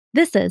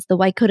This is the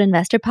White Coat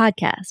Investor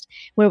Podcast,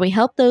 where we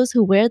help those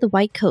who wear the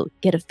white coat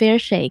get a fair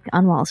shake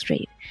on Wall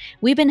Street.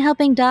 We've been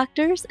helping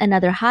doctors and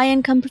other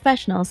high-income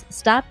professionals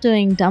stop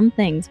doing dumb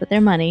things with their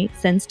money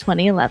since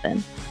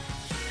 2011.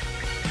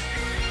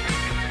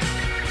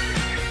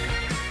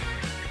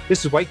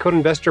 This is White Coat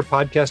Investor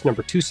Podcast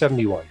number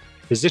 271,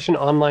 Physician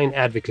Online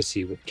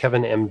Advocacy with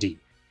KevinMD.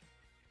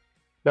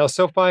 Now,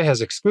 SoFi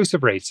has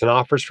exclusive rates and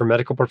offers for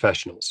medical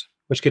professionals,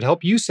 which could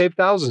help you save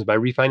thousands by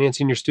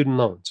refinancing your student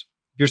loans.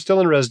 If you're still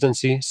in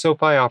residency,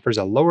 SoFi offers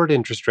a lowered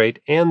interest rate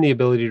and the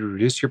ability to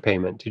reduce your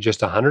payment to just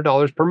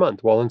 $100 per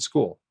month while in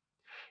school.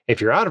 If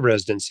you're out of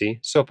residency,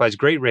 SoFi's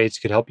great rates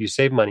could help you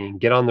save money and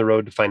get on the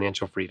road to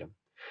financial freedom.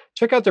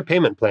 Check out their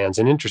payment plans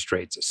and interest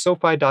rates at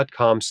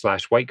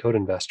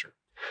sofi.com/whitecoatinvestor.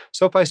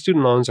 SoFi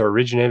Student Loans are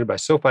originated by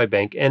SoFi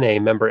Bank, N.A.,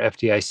 member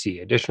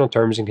FDIC. Additional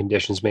terms and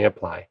conditions may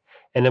apply.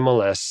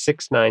 NMLS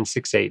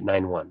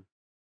 696891.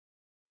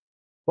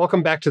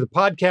 Welcome back to the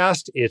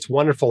podcast. It's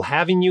wonderful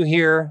having you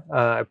here.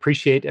 I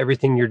appreciate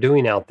everything you're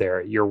doing out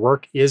there. Your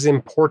work is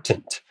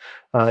important.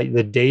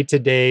 The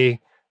day-to-day,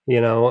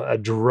 a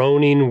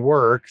droning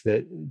work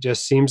that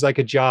just seems like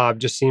a job,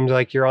 just seems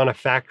like you're on a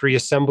factory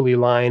assembly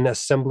line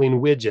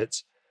assembling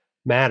widgets,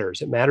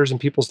 matters. It matters in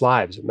people's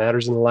lives. It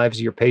matters in the lives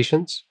of your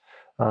patients.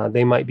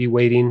 They might be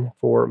waiting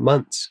for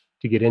months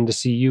to get in to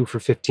see you for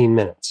 15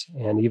 minutes.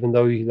 And even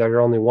though they're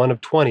only one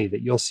of 20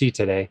 that you'll see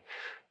today,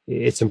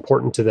 it's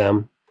important to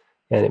them.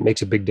 And it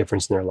makes a big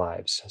difference in their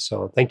lives.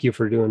 So thank you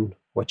for doing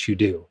what you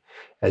do.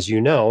 As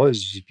you know,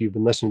 as if you've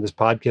been listening to this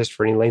podcast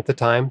for any length of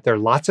time, there are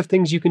lots of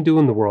things you can do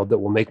in the world that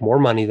will make more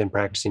money than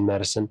practicing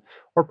medicine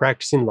or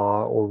practicing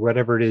law or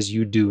whatever it is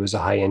you do as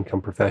a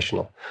high-income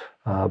professional.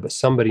 But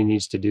somebody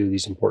needs to do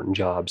these important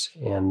jobs.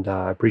 And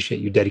I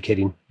appreciate you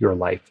dedicating your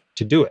life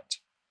to do it.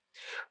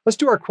 Let's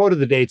do our quote of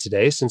the day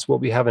today, since we'll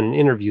be having an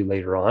interview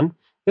later on.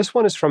 This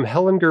one is from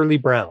Helen Gurley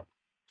Brown.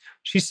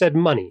 She said,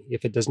 "Money,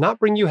 if it does not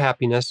bring you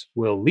happiness,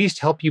 will at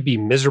least help you be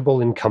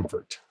miserable in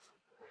comfort."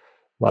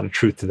 A lot of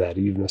truth to that,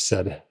 even if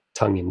said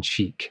tongue in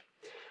cheek.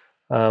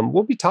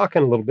 We'll be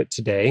talking a little bit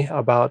today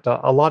about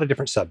a lot of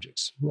different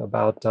subjects,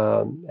 about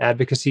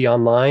advocacy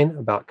online,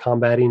 about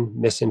combating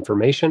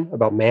misinformation,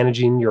 about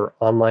managing your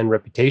online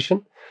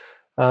reputation.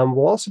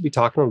 We'll also be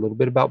talking a little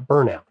bit about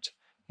burnout.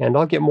 And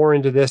I'll get more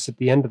into this at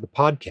the end of the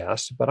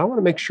podcast, but I want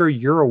to make sure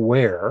you're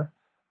aware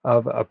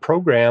of a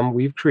program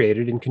we've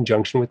created in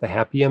conjunction with the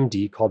Happy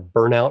MD called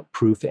Burnout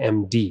Proof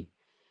MD.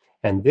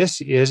 And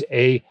this is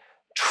a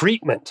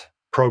treatment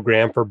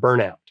program for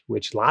burnout,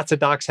 which lots of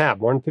docs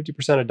have, more than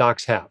 50% of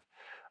docs have.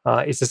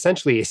 It's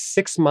essentially a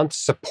 6-month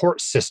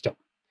support system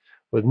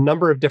with a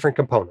number of different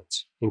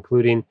components,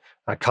 including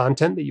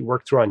content that you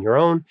work through on your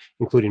own,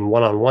 including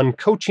one-on-one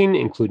coaching,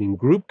 including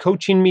group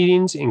coaching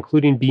meetings,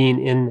 including being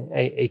in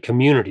a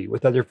community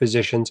with other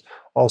physicians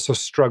also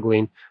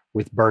struggling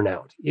with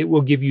burnout. It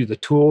will give you the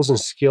tools and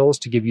skills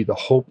to give you the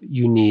hope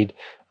you need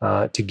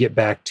to get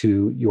back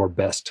to your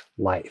best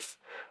life.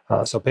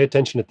 So pay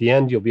attention at the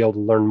end. You'll be able to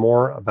learn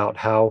more about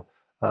how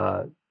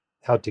to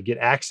get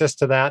access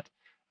to that.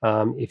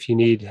 If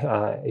you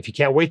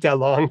can't wait that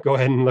long, go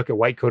ahead and look at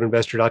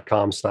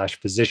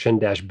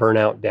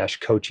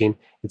whitecoatinvestor.com/physician-burnout-coaching.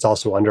 It's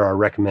also under our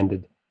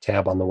recommended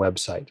tab on the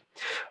website.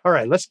 All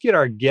right, let's get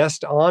our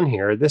guest on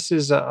here. This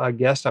is a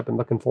guest I've been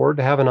looking forward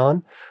to having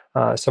on,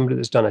 somebody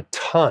that's done a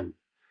ton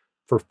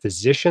for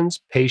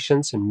physicians,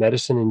 patients, and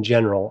medicine in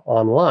general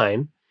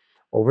online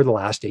over the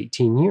last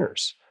 18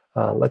 years.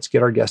 Let's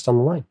get our guest on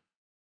the line.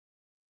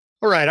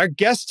 All right, our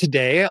guest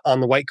today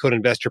on the White Coat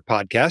Investor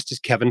Podcast is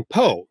Kevin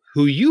Poe,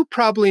 who you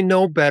probably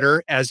know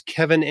better as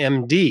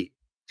KevinMD.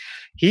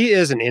 He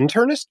is an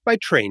internist by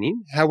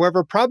training,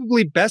 however,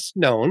 probably best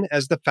known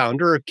as the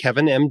founder of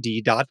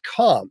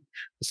KevinMD.com,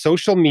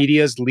 social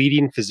media's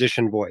leading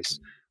physician voice.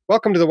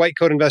 Welcome to the White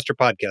Coat Investor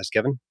Podcast,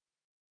 Kevin.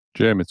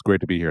 Jim, it's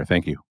great to be here.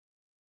 Thank you.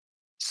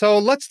 So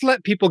let's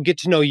let people get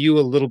to know you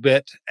a little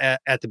bit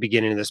at the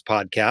beginning of this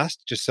podcast,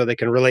 just so they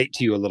can relate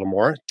to you a little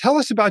more. Tell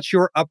us about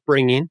your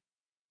upbringing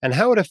and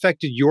how it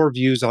affected your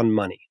views on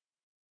money.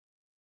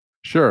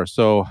 Sure.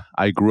 So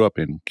I grew up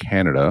in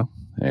Canada,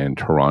 in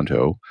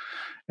Toronto,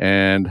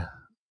 and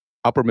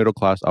upper middle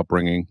class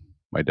upbringing.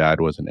 My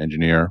dad was an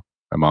engineer.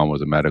 My mom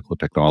was a medical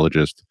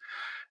technologist.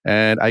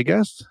 And I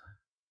guess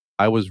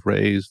I was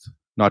raised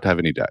not to have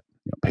any debt,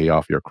 pay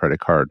off your credit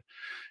card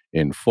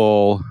in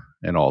full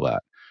and all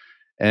that.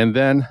 And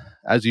then,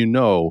 as you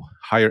know,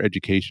 higher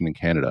education in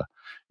Canada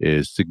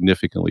is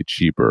significantly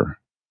cheaper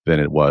than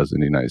it was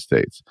in the United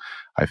States.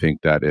 I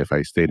think that if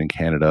I stayed in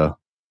Canada,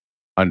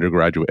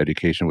 undergraduate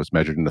education was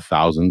measured in the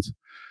thousands,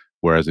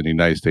 whereas in the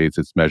United States,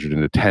 it's measured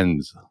in the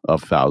tens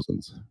of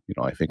thousands.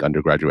 I think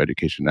undergraduate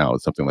education now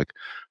is something like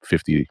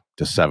 $50,000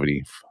 to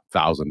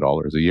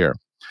 $70,000 a year.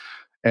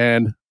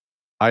 And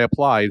I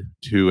applied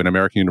to an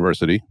American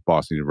university,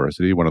 Boston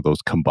University, one of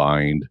those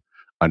combined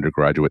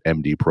undergraduate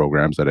MD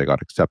programs that I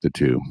got accepted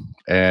to.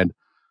 And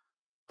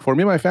for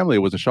me and my family, it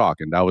was a shock.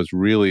 And that was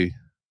really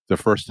the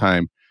first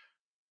time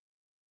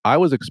I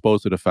was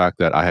exposed to the fact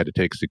that I had to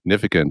take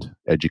significant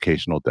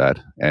educational debt,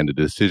 and the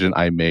decision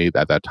I made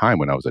at that time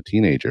when I was a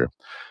teenager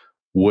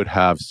would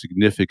have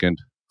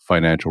significant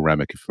financial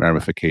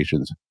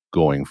ramifications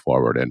going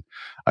forward. And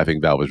I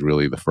think that was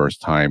really the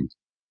first time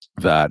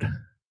that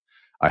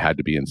I had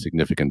to be in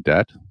significant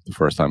debt, the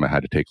first time I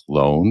had to take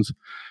loans.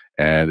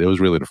 And it was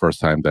really the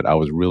first time that I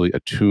was really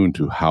attuned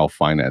to how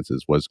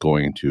finances was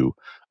going to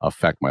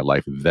affect my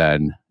life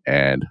then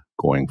and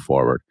going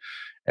forward.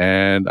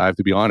 And I have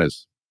to be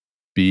honest,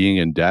 being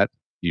in debt,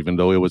 even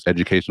though it was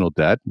educational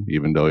debt,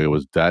 even though it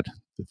was debt,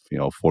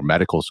 for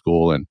medical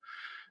school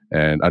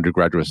and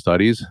undergraduate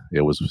studies,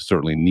 it was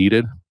certainly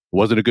needed. It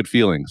wasn't a good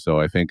feeling. So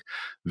I think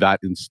that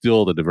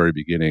instilled at the very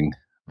beginning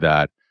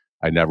that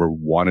I never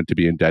wanted to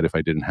be in debt if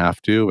I didn't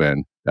have to.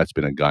 And that's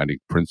been a guiding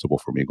principle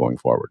for me going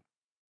forward.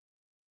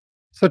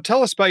 So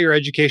tell us about your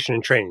education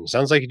and training.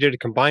 Sounds like you did a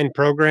combined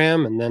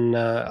program and then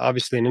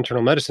obviously an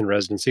internal medicine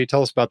residency.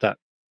 Tell us about that.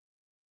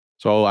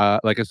 So,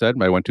 like I said,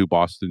 I went to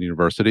Boston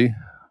University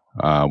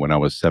when I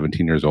was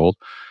 17 years old.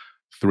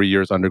 3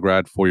 years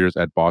undergrad, 4 years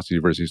at Boston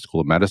University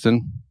School of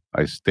Medicine.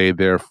 I stayed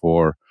there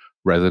for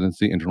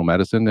residency, internal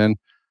medicine, and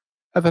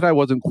I thought I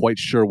wasn't quite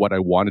sure what I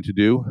wanted to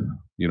do.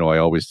 I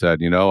always said,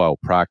 I'll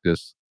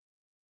practice,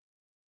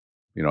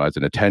 as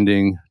an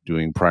attending,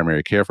 doing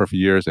primary care for a few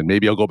years, and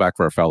maybe I'll go back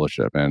for a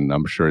fellowship. And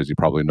I'm sure, as you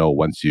probably know,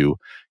 once you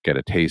get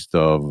a taste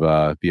of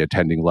the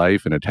attending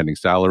life and attending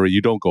salary,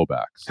 you don't go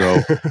back. So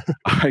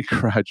I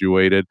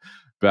graduated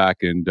back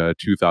in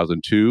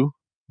 2002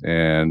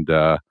 and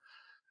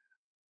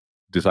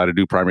decided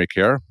to do primary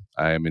care.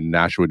 I am in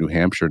Nashua, New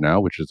Hampshire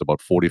now, which is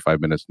about 45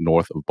 minutes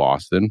north of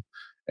Boston.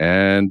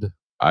 And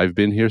I've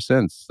been here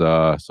since.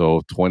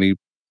 So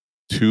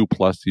 22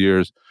 plus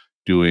years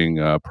doing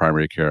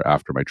primary care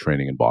after my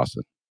training in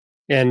Boston.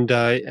 And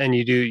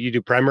you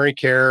do primary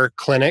care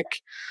clinic.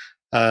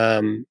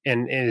 And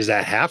is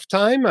that half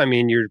time? I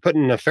mean, you're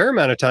putting a fair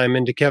amount of time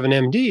into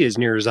KevinMD, as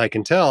near as I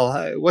can tell.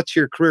 What's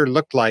your career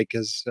looked like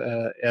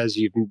as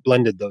you've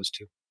blended those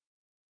two?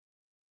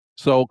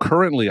 So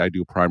currently I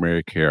do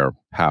primary care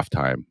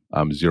half-time,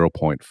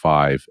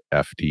 0.5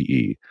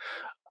 FTE.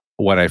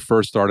 When I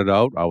first started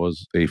out, I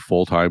was a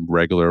full-time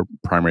regular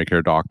primary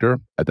care doctor.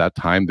 At that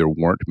time, there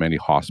weren't many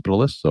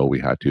hospitalists, so we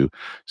had to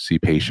see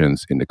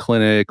patients in the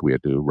clinic. We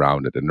had to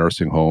round at the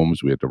nursing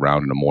homes. We had to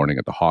round in the morning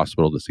at the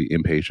hospital to see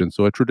inpatients.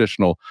 So a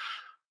traditional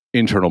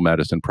internal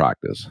medicine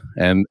practice.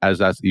 And as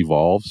that's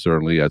evolved,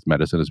 certainly as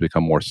medicine has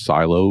become more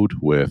siloed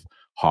with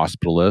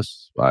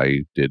hospitalists,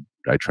 I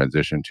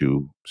transitioned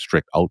to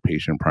strict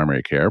outpatient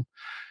primary care.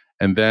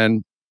 And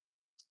then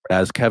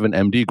as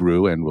KevinMD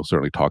grew, and we'll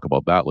certainly talk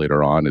about that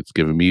later on, it's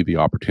given me the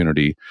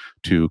opportunity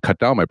to cut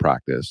down my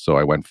practice. So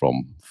I went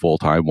from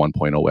full-time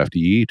 1.0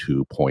 FTE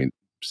to 0.75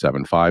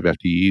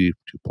 FTE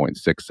to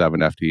 0.67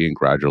 FTE and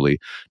gradually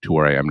to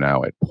where I am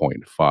now at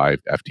 0.5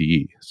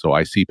 FTE. So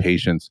I see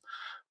patients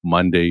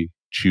Monday,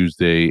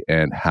 Tuesday,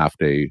 and half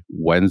day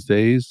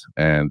Wednesdays.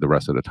 And the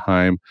rest of the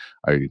time,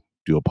 I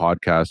do a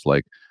podcast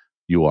like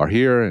you are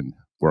here and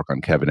work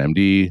on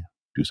KevinMD,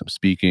 do some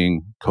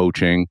speaking,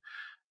 coaching.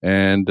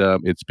 And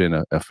it's been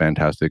a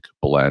fantastic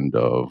blend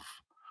of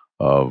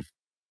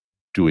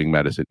doing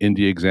medicine in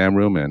the exam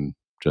room and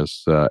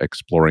just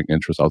exploring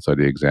interests outside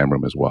the exam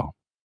room as well.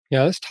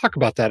 Yeah, let's talk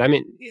about that. I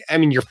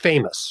mean, you're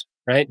famous,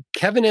 right?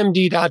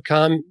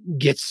 KevinMD.com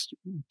gets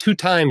 2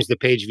 times the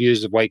page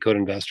views of White Coat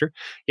Investor.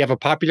 You have a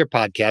popular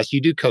podcast.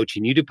 You do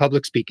coaching. You do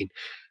public speaking.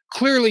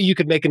 Clearly, you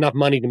could make enough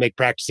money to make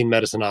practicing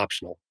medicine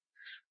optional.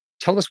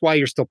 Tell us why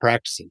you're still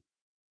practicing.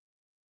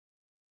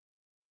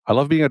 I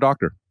love being a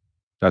doctor.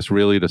 That's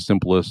really the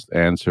simplest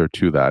answer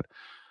to that.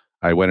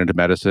 I went into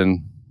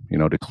medicine,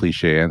 the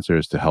cliche answer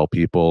is to help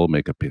people,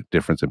 make a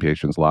difference in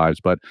patients' lives.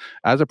 But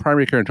as a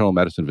primary care internal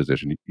medicine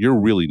physician, you're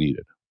really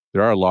needed.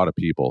 There are a lot of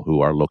people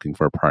who are looking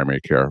for primary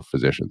care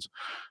physicians.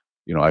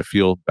 I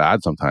feel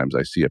bad sometimes.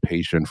 I see a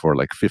patient for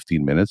like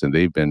 15 minutes and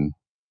they've been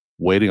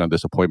waiting on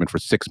this appointment for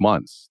 6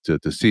 months to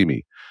see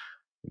me.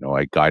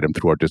 I guide them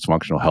through our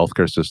dysfunctional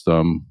healthcare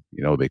system.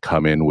 They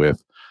come in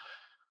with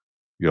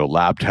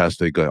lab tests,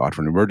 they go out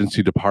from an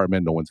emergency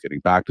department, no one's getting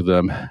back to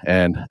them.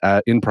 And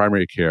in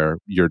primary care,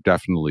 you're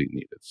definitely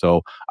needed.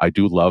 So I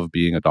do love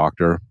being a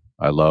doctor.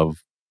 I love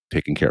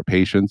taking care of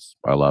patients.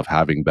 I love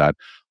having that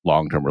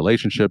long-term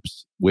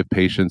relationships with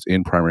patients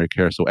in primary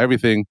care. So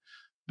everything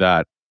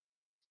that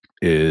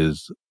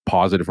is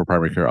positive for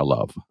primary care, I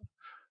love.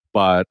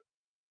 But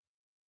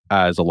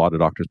as a lot of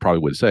doctors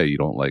probably would say, you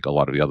don't like a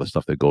lot of the other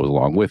stuff that goes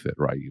along with it,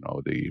 right?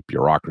 The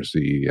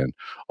bureaucracy and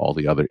all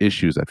the other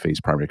issues that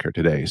face primary care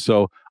today.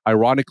 So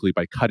ironically,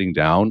 by cutting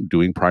down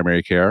doing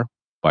primary care,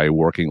 by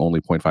working only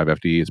 0.5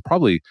 FTE, it's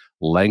probably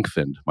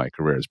lengthened my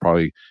career. It's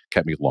probably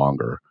kept me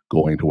longer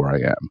going to where I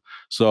am.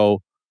 So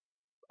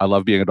I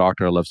love being a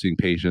doctor. I love seeing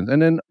patients.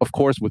 And then, of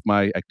course, with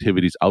my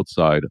activities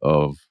outside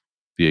of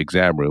the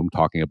exam room,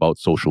 talking about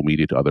social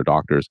media to other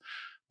doctors,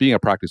 being a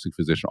practicing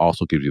physician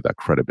also gives you that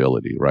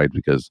credibility, right?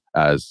 Because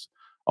as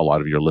a lot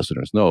of your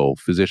listeners know,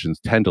 physicians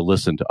tend to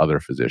listen to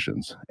other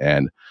physicians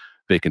and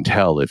they can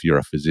tell if you're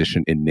a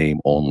physician in name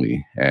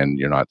only and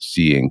you're not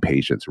seeing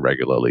patients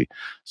regularly.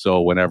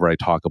 So whenever I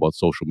talk about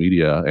social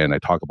media and I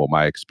talk about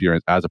my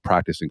experience as a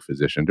practicing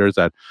physician, there's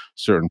that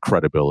certain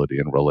credibility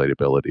and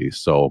relatability.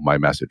 So my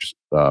message,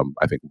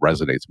 I think,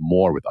 resonates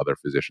more with other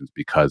physicians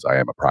because I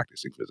am a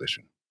practicing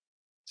physician.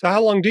 So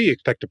how long do you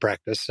expect to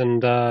practice?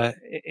 And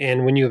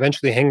when you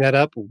eventually hang that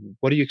up,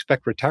 what do you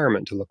expect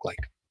retirement to look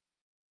like?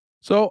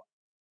 So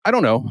I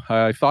don't know.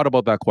 I thought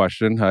about that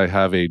question. I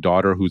have a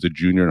daughter who's a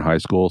junior in high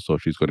school, so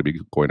she's going to be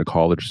going to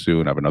college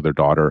soon. I have another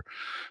daughter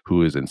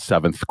who is in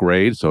seventh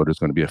grade, so there's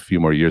going to be a few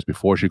more years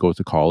before she goes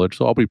to college.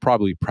 So I'll be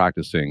probably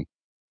practicing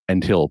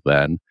until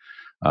then.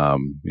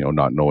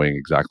 Not knowing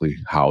exactly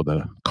how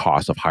the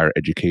cost of higher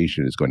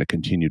education is going to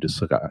continue to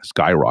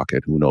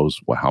skyrocket. Who knows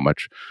how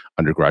much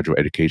undergraduate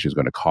education is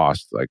going to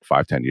cost? Like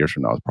 5-10 years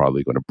from now, it's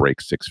probably going to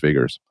break six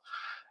figures.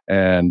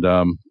 And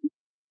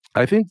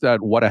I think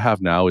that what I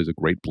have now is a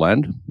great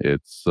blend.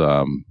 It's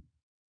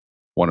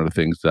one of the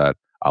things that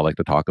I like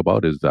to talk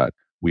about is that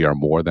we are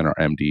more than our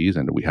MDs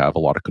and we have a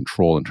lot of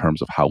control in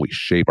terms of how we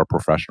shape our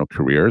professional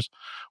careers.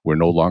 We're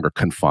no longer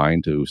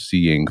confined to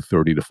seeing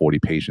 30 to 40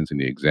 patients in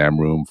the exam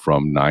room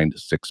from 9 to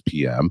 6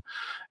 p.m.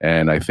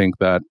 And I think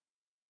that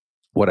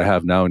what I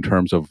have now in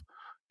terms of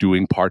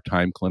doing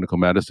part-time clinical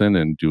medicine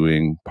and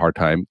doing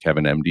part-time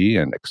KevinMD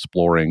and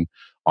exploring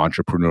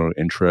entrepreneurial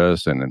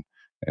interests and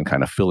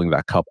kind of filling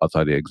that cup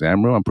outside the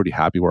exam room, I'm pretty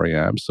happy where I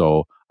am.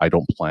 So I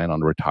don't plan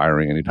on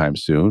retiring anytime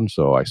soon.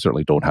 So I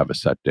certainly don't have a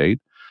set date.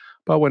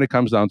 But when it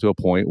comes down to a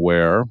point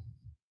where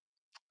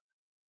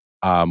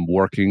I'm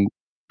working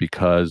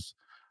because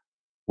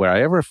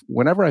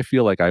whenever I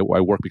feel like I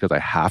work because I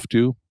have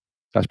to,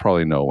 that's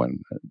probably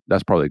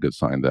that's probably a good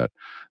sign that's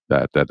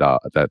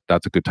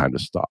a good time to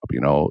stop.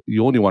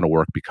 You only want to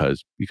work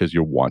because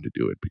you want to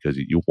do it, because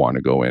you want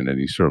to go in, and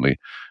you certainly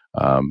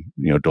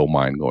don't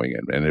mind going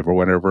in. And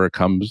whenever it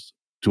comes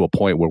to a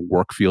point where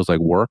work feels like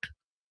work,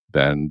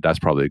 then that's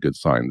probably a good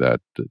sign that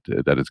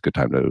it's a good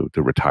time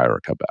to retire or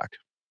come back.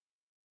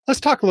 Let's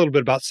talk a little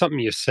bit about something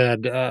you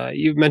said.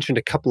 You've mentioned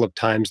a couple of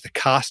times the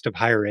cost of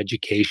higher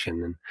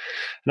education.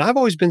 And I've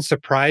always been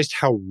surprised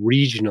how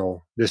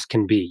regional this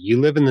can be. You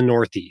live in the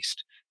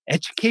Northeast.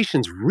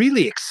 Education's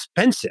really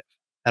expensive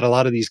at a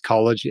lot of these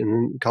colleges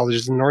in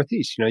the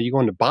Northeast. You go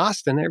into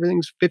Boston,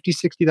 everything's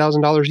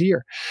 $50,000-$60,000 a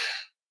year.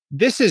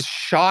 This is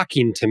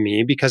shocking to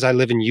me because I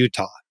live in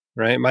Utah,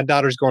 right? My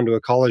daughter's going to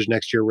a college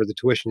next year where the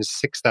tuition is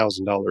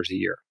 $6,000 a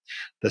year.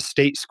 The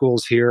state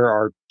schools here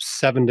are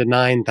 $7,000 to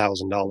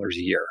 $9,000 a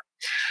year.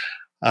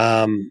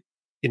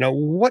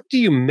 What do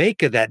you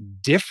make of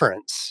that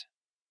difference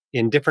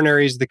in different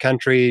areas of the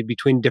country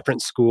between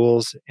different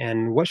schools,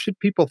 and what should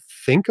people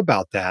think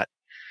about that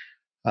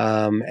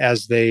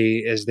as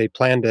they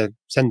plan to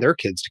send their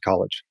kids to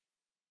college?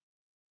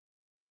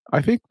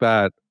 I think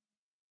that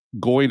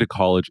going to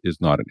college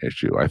is not an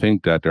issue. I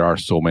think that there are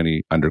so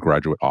many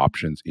undergraduate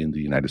options in the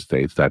United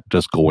States that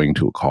just going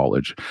to a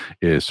college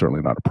is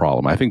certainly not a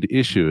problem. I think the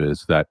issue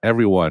is that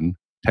everyone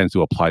tends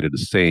to apply to the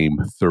same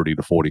 30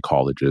 to 40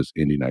 colleges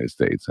in the United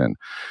States, and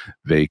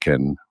they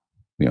can,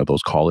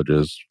 those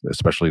colleges,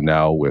 especially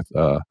now with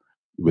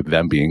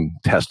them being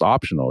test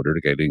optional, they're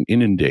getting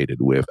inundated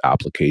with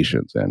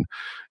applications,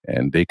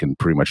 and they can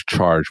pretty much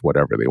charge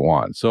whatever they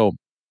want. So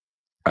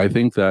I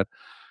think that,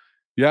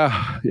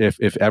 yeah,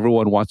 if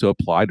everyone wants to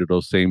apply to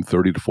those same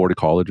 30 to 40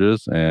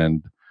 colleges,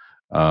 and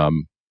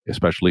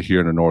especially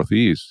here in the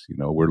Northeast,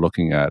 we're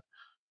looking at,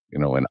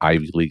 an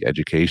Ivy League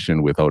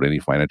education without any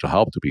financial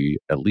help to be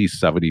at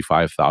least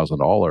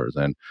 $75,000.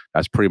 And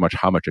that's pretty much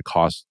how much it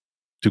costs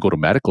to go to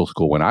medical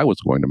school when I was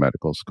going to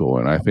medical school.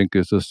 And I think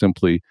it's just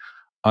simply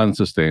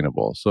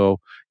unsustainable. So,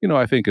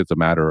 I think it's a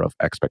matter of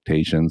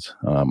expectations.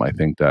 I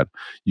think that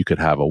you could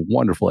have a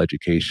wonderful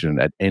education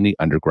at any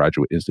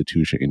undergraduate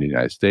institution in the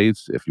United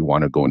States. If you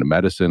want to go into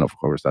medicine, of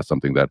course, that's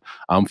something that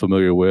I'm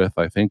familiar with.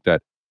 I think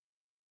that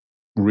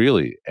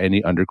really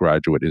any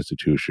undergraduate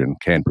institution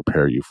can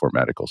prepare you for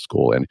medical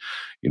school, and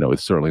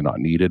it's certainly not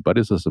needed, but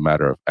it's just a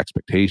matter of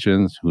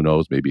expectations. Who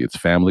knows, maybe it's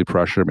family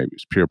pressure, maybe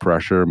it's peer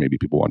pressure, maybe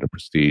people want the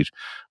prestige,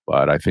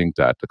 but I think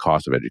that the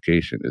cost of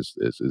education is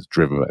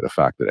driven by the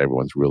fact that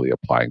everyone's really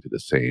applying to the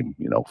same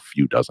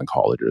few dozen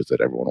colleges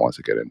that everyone wants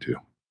to get into.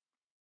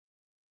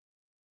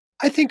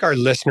 I think our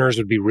listeners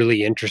would be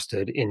really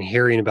interested in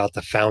hearing about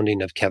the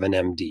founding of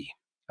KevinMD.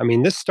 I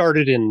mean, this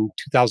started in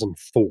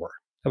 2004.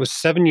 That was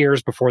 7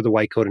 years before the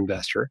White Coat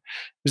Investor. It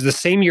was the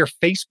same year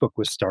Facebook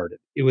was started.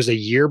 It was a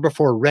year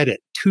before Reddit,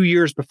 2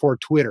 years before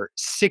Twitter,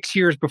 6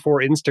 years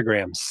before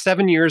Instagram,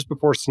 7 years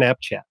before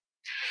Snapchat.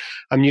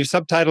 You've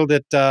subtitled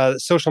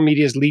it Social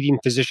Media's Leading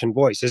Physician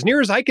Voice. As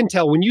near as I can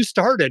tell, when you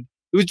started,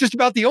 it was just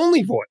about the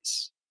only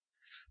voice.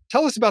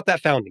 Tell us about that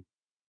founding.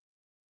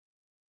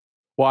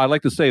 Well, I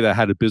like to say that I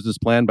had a business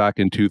plan back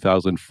in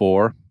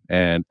 2004.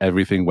 And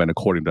everything went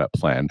according to that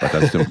plan, but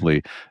that's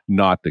simply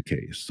not the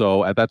case.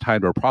 So at that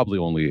time, there were probably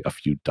only a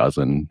few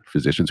dozen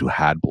physicians who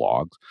had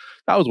blogs.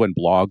 That was when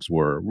blogs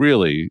were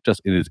really just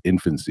in its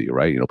infancy,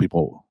 right?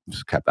 People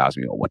just kept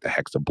asking me, what the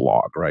heck's a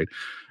blog, right?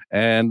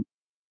 And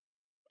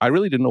I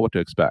really didn't know what to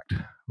expect,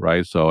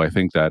 right? So I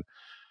think that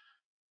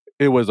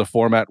it was a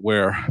format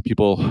where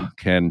people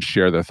can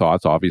share their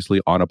thoughts,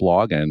 obviously, on a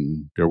blog,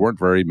 and there weren't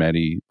very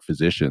many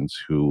physicians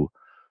who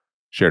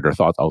shared their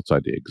thoughts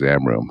outside the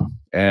exam room.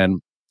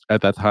 And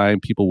at that time,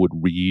 people would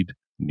read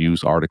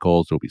news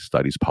articles. There would be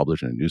studies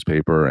published in a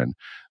newspaper, and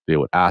they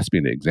would ask me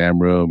in the exam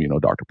room,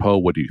 Dr. Poe,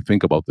 what do you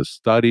think about this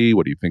study?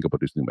 What do you think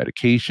about this new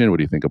medication? What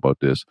do you think about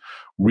this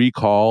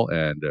recall?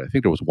 And I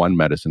think there was one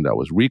medicine that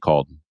was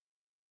recalled,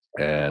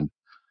 and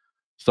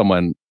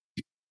someone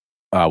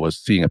was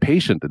seeing a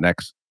patient the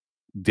next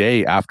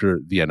day after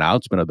the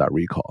announcement of that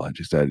recall. And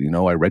she said,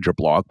 I read your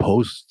blog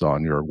post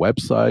on your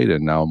website,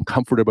 and now I'm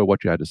comforted by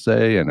what you had to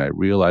say. And I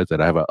realized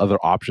that I have other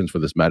options for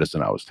this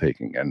medicine I was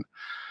taking. And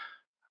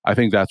I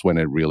think that's when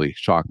it really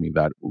shocked me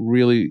that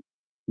really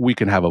we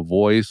can have a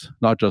voice,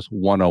 not just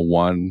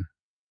one-on-one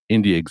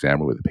in the exam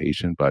room with a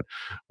patient, but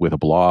with a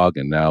blog,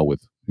 and now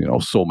with,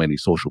 so many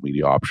social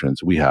media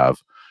options, we have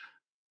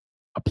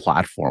a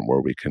platform where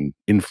we can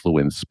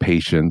influence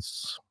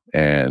patients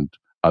and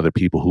other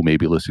people who may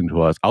be listening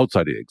to us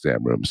outside the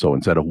exam room. So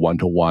instead of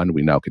one-to-one,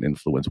 we now can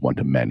influence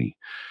one-to-many.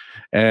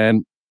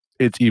 And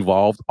it's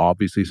evolved,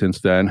 obviously,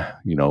 since then,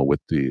 with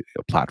the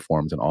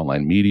platforms and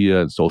online media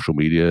and social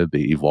media.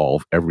 They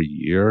evolve every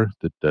year.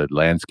 The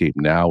landscape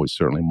now is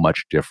certainly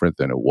much different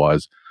than it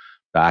was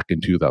back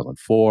in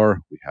 2004.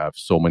 We have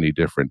so many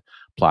different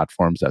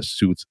platforms that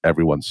suits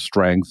everyone's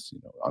strengths.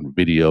 On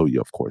video, you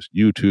of course,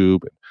 YouTube,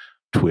 and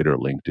Twitter,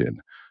 LinkedIn,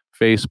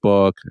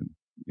 Facebook, and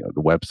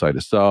the website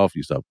itself.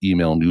 You still have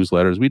email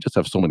newsletters. We just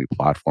have so many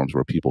platforms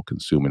where people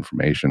consume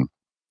information.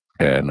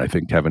 And I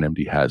think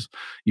KevinMD has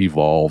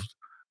evolved,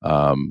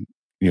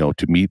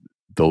 to meet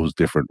those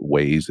different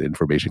ways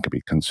information can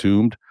be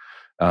consumed.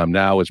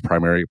 Now it's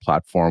primary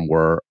platform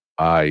where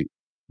I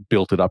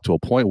built it up to a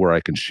point where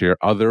I can share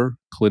other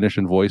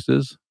clinician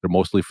voices. They're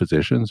mostly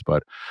physicians,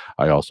 but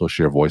I also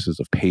share voices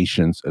of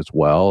patients as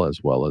well as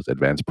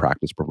advanced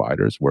practice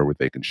providers where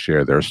they can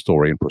share their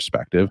story and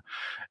perspective.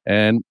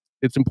 And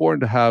it's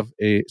important to have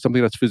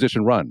something that's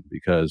physician run,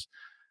 because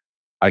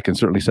I can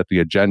certainly set the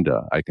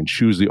agenda. I can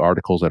choose the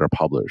articles that are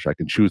published. I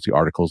can choose the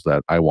articles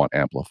that I want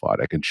amplified.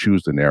 I can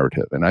choose the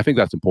narrative. And I think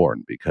that's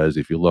important, because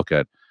if you look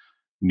at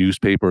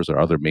newspapers or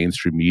other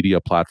mainstream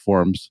media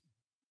platforms,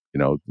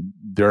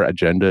 their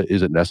agenda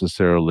isn't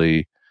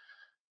necessarily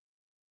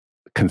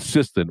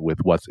consistent with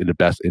what's in the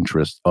best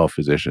interest of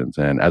physicians.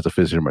 And as a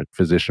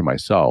physician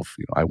myself,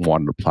 I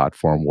wanted a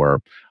platform where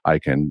I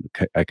can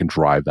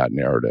drive that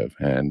narrative.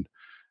 And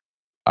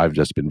I've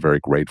just been very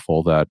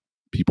grateful that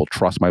people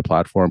trust my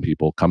platform.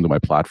 People come to my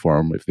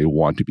platform if they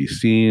want to be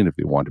seen, if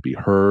they want to be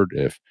heard,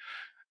 if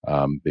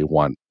they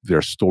want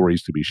their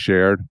stories to be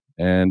shared.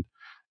 And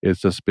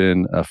it's just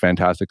been a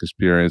fantastic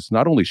experience,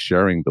 not only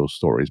sharing those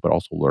stories, but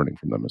also learning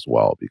from them as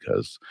well,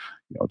 because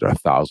there are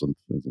thousands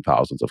and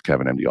thousands of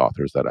KevinMD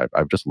authors that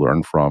I've just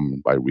learned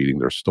from by reading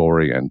their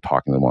story and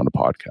talking to them on the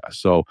podcast.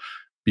 So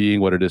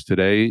being what it is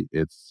today,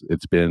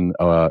 it's been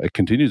it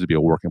continues to be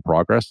a work in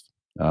progress.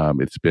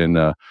 It's been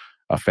a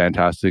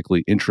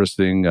fantastically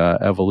interesting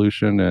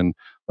evolution. And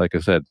like I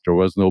said, there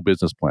was no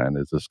business plan.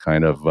 It's just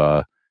kind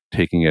of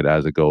taking it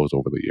as it goes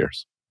over the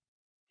years.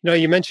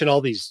 You mentioned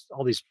all these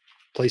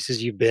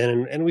places you've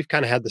been, and we've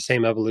kind of had the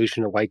same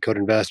evolution of White Coat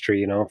Investor,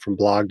 from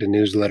blog to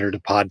newsletter to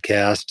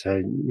podcast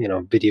to,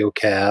 video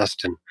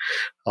cast and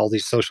all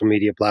these social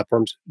media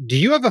platforms. Do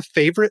you have a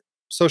favorite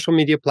social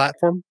media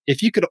platform?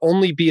 If you could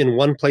only be in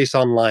one place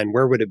online,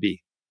 where would it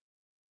be?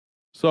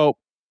 So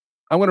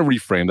I'm going to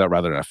reframe that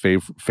rather than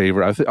a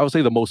favorite. I would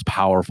say the most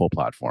powerful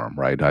platform,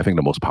 right? I think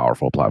the most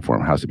powerful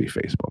platform has to be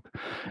Facebook.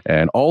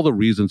 And all the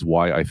reasons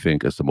why I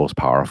think it's the most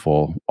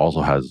powerful also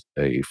has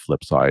a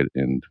flip side.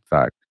 In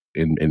fact,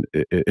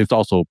 it's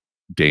also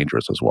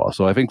dangerous as well.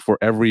 So I think for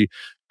every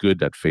good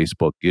that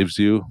Facebook gives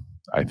you,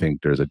 I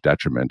think there's a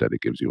detriment that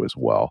it gives you as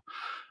well.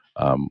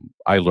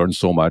 I learned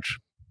so much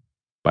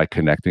by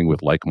connecting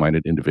with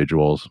like-minded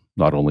individuals,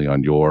 not only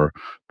on your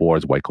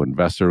boards, White Coat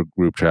Investor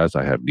group chats.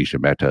 I have Nisha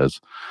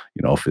Mehta's,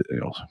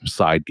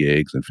 side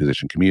gigs and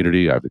physician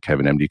community. I have the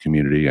KevinMD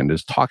community, and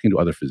just talking to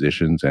other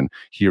physicians and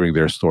hearing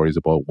their stories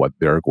about what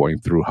they're going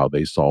through, how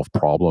they solve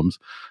problems,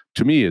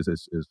 to me is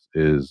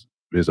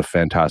a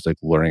fantastic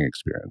learning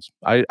experience.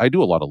 I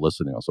do a lot of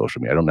listening on social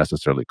media. I don't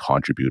necessarily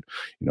contribute,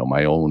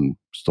 my own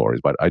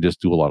stories, but I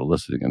just do a lot of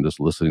listening, and just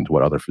listening to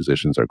what other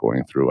physicians are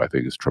going through, I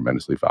think is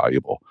tremendously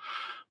valuable.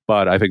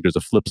 But I think there's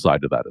a flip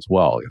side to that as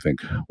well. I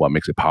think what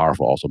makes it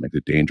powerful also makes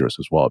it dangerous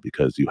as well,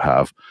 because you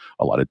have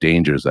a lot of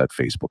dangers that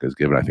Facebook has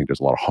given. I think there's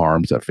a lot of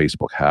harms that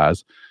Facebook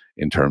has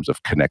in terms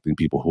of connecting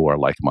people who are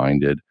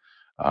like-minded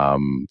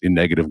in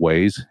negative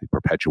ways. It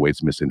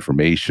perpetuates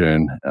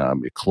misinformation.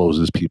 It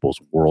closes people's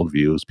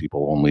worldviews.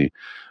 People only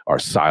are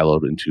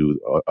siloed into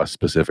a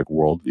specific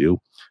worldview.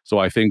 So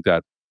I think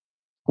that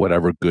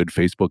whatever good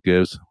Facebook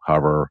gives,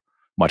 however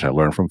much I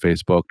learned from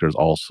Facebook, there's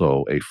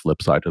also a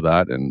flip side to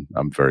that, and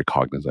I'm very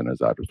cognizant of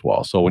that as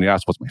well. So when you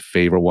ask what's my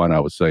favorite one, I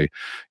would say,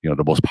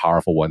 the most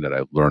powerful one that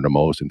I've learned the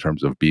most in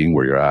terms of being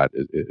where you're at,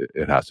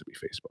 it has to be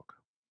Facebook.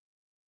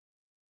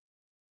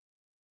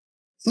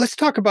 Let's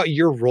talk about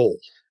your role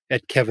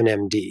at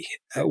KevinMD.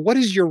 What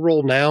is your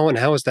role now, and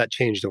how has that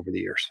changed over the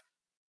years?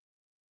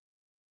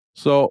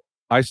 So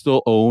I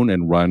still own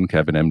and run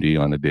KevinMD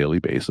on a daily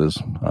basis.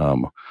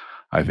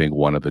 I think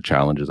one of the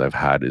challenges I've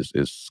had is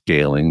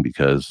scaling,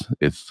 because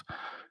it's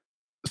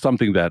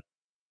something that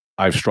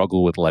I've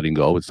struggled with letting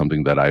go. It's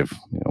something that I've,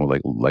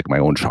 like my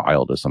own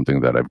child, is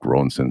something that I've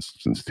grown since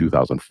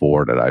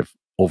 2004, that I've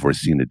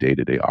overseen the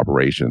day-to-day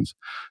operations.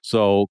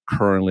 So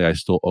currently I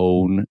still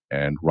own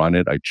and run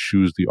it. I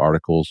choose the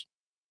articles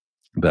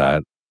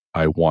that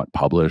I want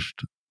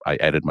published. I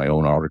edit my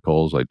own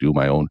articles. I do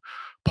my own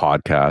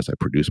podcast. I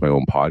produce my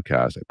own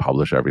podcast. I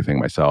publish everything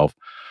myself.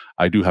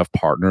 I do have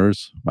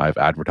partners. I have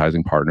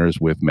advertising partners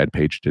with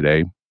MedPage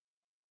Today,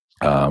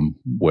 and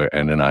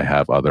then I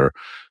have other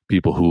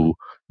people who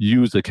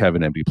use the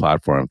KevinMD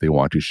platform if they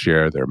want to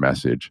share their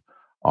message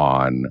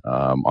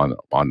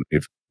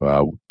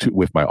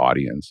with my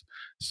audience.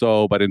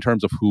 So, but in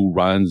terms of who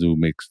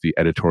makes the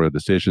editorial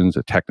decisions,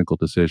 the technical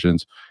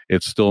decisions,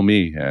 it's still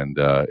me, and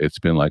it's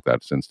been like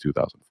that since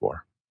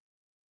 2004.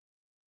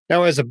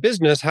 Now, as a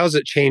business, how's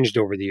it changed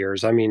over the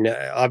years? I mean,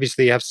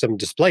 obviously, you have some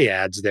display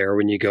ads there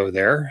when you go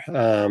there.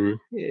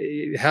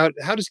 How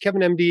does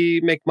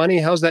KevinMD make money?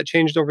 How's that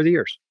changed over the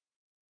years?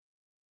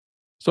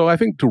 So I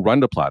think to run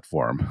the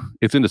platform,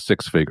 it's into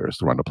six figures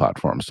to run the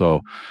platform.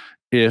 So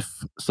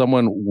if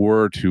someone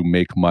were to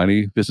make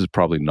money, this is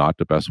probably not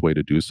the best way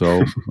to do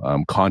so.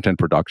 Content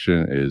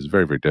production is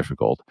very, very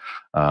difficult.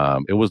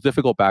 It was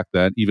difficult back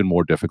then, even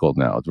more difficult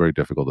now. It's very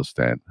difficult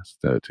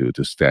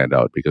to stand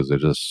out, because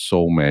there's just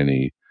so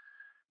many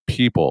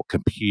people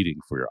competing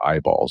for your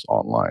eyeballs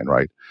online,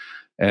 right?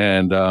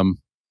 And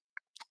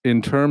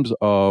in terms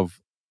of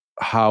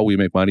how we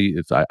make money,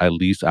 I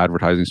lease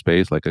advertising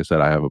space. Like I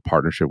said, I have a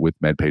partnership with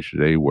MedPage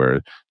Today,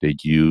 where they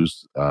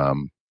use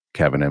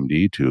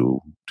KevinMD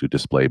to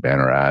display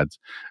banner ads.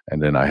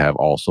 And then I have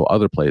also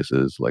other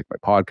places like my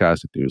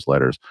podcast and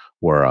newsletters,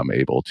 where I'm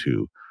able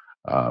to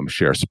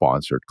share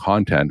sponsored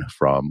content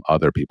from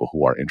other people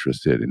who are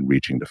interested in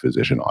reaching the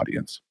physician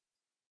audience.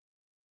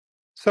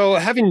 So,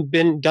 having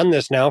done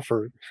this now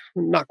for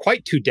not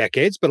quite 2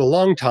 decades, but a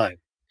long time,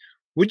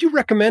 would you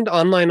recommend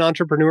online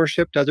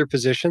entrepreneurship to other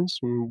physicians?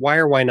 And why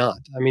or why not?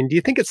 I mean, do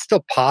you think it's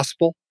still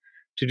possible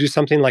to do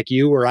something like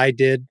you or I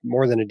did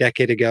more than a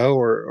decade ago,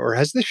 or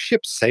has this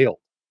ship sailed?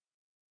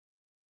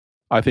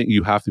 I think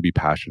you have to be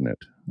passionate.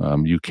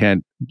 You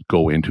can't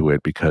go into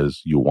it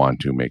because you want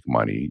to make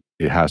money.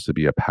 It has to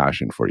be a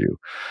passion for you.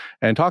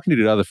 And talking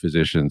to the other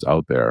physicians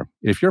out there,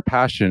 if your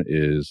passion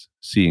is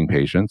seeing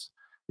patients,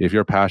 if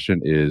your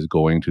passion is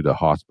going to the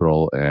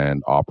hospital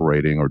and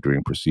operating or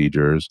doing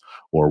procedures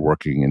or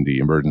working in the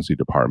emergency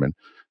department,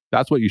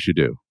 that's what you should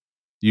do.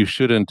 You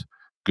shouldn't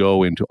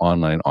go into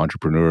online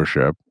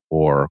entrepreneurship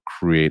or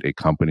create a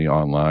company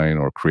online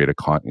or create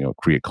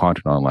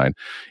content online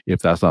if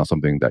that's not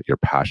something that you're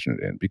passionate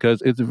in,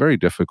 because it's very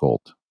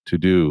difficult to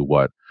do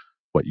what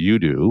you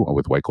do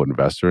with White Coat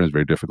Investor, and it's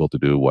very difficult to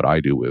do what I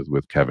do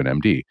with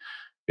KevinMD.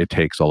 It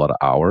takes a lot of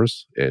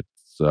hours.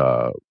 It's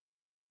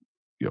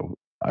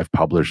I've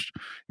published,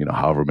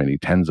 however many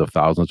tens of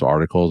thousands of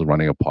articles,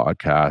 running a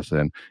podcast.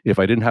 And if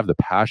I didn't have the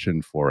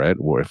passion for it,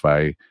 or if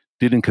I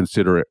didn't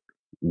consider it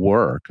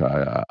work,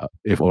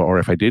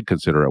 if I did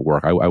consider it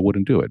work, I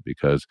wouldn't do it,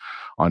 because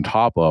on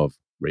top of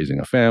raising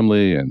a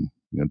family and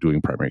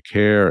doing primary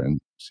care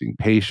and seeing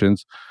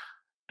patients,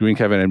 doing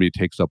KevinMD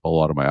takes up a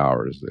lot of my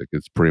hours. Like,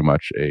 it's pretty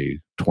much a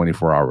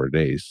 24-hour a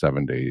day,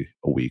 7-day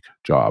a week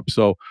job.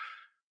 So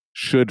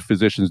should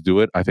physicians do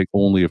it? I think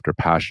only if they're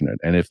passionate.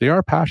 And if they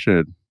are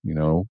passionate,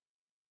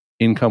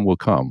 income will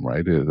come,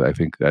 right? I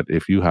think that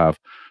if you have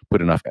put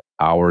enough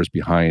hours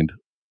behind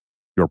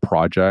your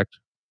project,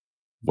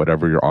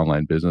 whatever your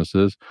online business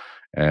is,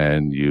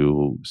 and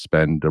you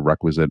spend the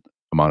requisite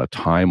amount of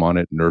time on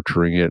it,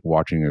 nurturing it,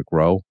 watching it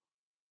grow,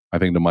 I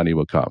think the money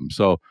will come.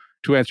 So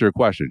to answer your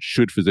question,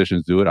 should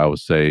physicians do it? I would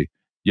say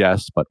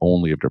yes, but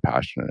only if they're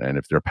passionate. And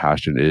if their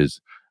passion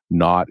is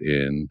not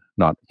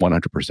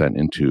 100%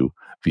 into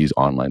these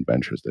online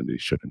ventures, then they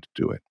shouldn't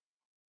do it.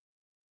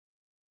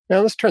 Now,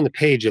 let's turn the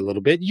page a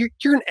little bit.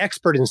 You're an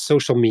expert in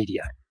social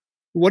media.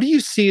 What do you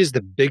see as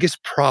the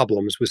biggest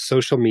problems with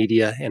social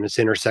media and its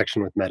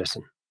intersection with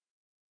medicine?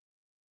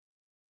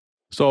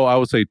 So I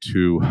would say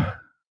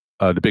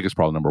the biggest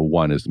problem, number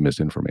one, is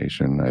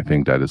misinformation. I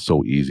think that it's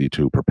so easy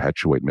to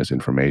perpetuate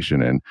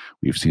misinformation, and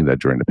we've seen that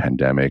during the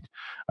pandemic.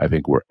 I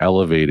think we're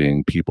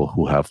elevating people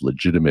who have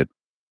legitimate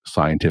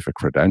scientific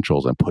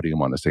credentials and putting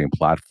them on the same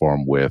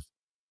platform with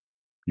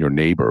your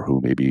neighbor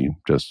who maybe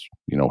just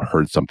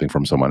heard something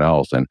from someone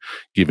else, and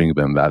giving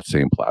them that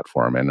same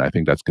platform. And I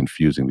think that's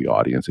confusing the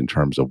audience in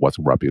terms of what's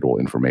reputable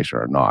information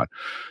or not.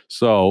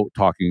 So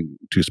talking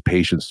to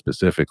patients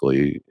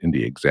specifically in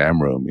the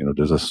exam room,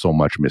 there's just so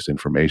much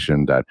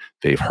misinformation that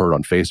they've heard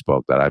on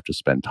Facebook that I have to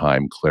spend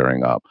time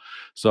clearing up.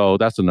 So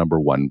that's the number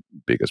one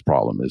biggest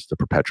problem, is the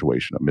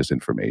perpetuation of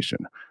misinformation.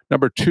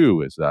 Number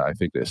two is that I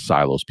think it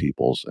silos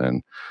people's,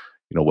 and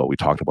what we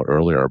talked about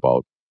earlier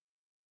about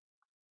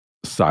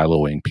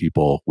siloing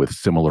people with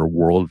similar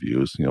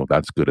worldviews.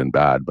 That's good and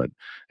bad.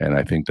 And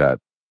I think that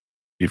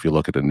if you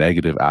look at the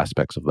negative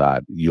aspects of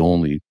that, you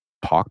only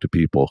talk to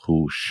people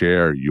who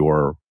share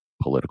your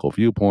political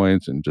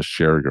viewpoints and just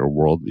share your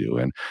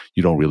worldview. And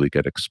you don't really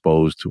get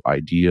exposed to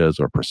ideas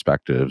or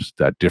perspectives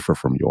that differ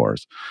from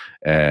yours.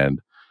 And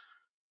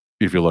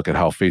if you look at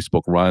how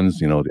Facebook runs,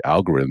 the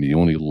algorithm, you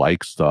only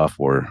like stuff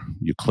or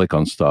you click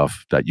on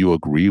stuff that you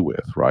agree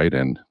with, right?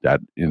 And that,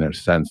 in a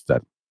sense,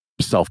 that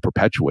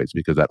self-perpetuates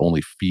because that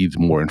only feeds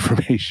more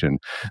information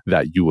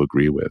that you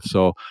agree with.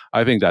 So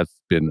I think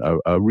that's been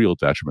a real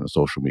detriment of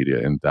social media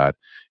in that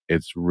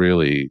it's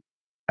really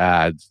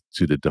adds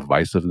to the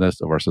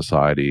divisiveness of our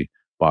society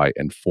by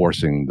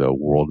enforcing the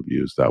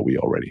worldviews that we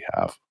already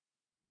have.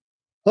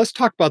 Let's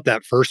talk about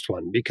that first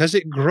one because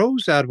it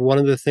grows out of one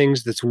of the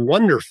things that's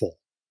wonderful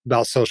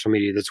about social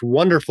media, that's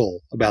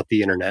wonderful about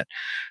the internet.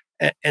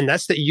 And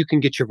that's that you can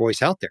get your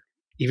voice out there.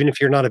 Even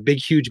if you're not a big,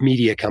 huge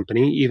media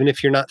company, even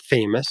if you're not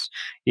famous,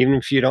 even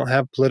if you don't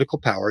have political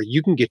power,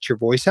 you can get your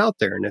voice out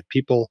there. And if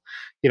people,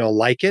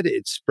 like it,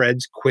 it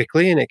spreads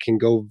quickly and it can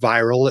go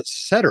viral,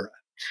 etc.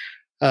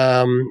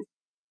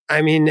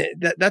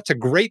 That's a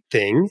great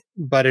thing,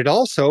 but it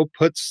also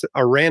puts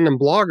a random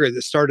blogger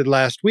that started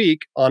last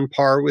week on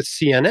par with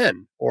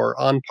CNN or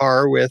on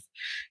par with,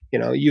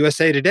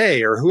 USA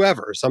Today or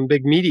whoever, some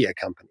big media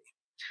company.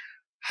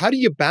 How do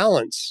you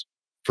balance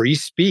free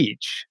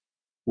speech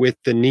with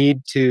the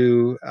need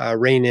to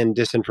rein in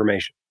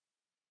disinformation?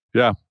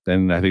 Yeah,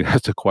 and I think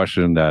that's a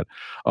question that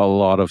a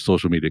lot of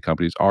social media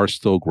companies are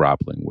still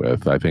grappling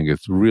with. I think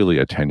it's really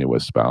a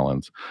tenuous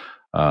balance.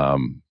 I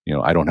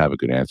don't have a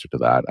good answer to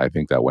that. I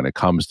think that when it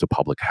comes to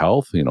public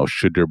health,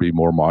 should there be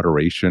more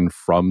moderation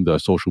from the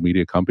social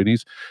media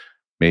companies?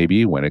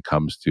 Maybe when it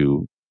comes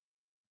to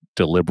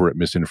deliberate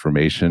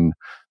misinformation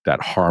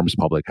that harms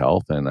public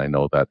health. And I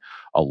know that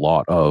a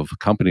lot of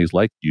companies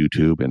like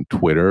YouTube and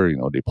Twitter,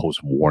 they post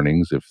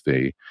warnings if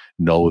they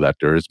know that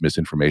there is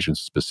misinformation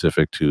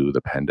specific to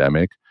the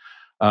pandemic.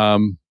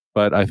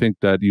 But I think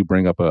that you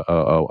bring up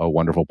a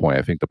wonderful point.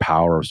 I think the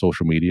power of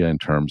social media in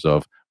terms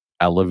of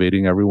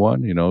elevating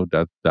everyone,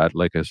 that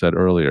like I said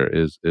earlier,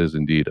 is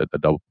indeed a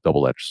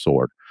double-edged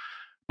sword.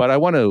 But I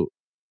want to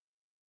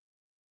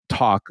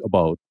talk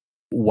about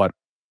what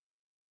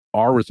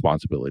our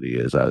responsibility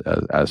is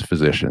as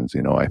physicians.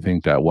 I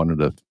think that one of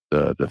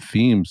the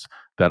themes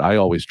that I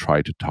always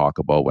try to talk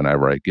about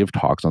whenever I give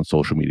talks on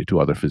social media to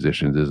other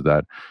physicians is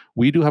that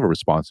we do have a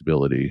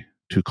responsibility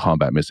to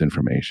combat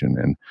misinformation.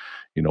 And,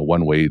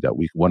 one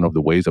of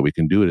the ways that we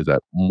can do it is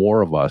that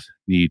more of us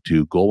need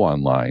to go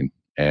online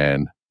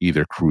and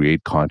either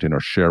create content or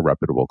share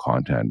reputable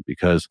content,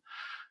 because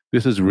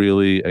this is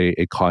really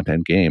a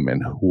content game,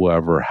 and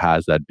whoever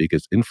has that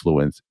biggest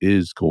influence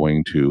is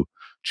going to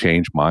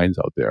change minds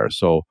out there.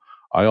 So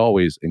I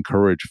always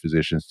encourage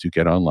physicians to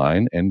get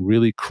online and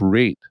really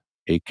create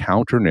a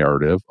counter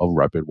narrative of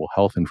reputable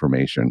health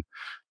information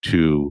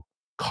to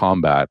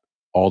combat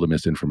all the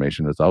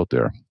misinformation that's out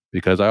there.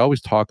 Because I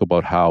always talk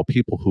about how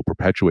people who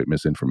perpetuate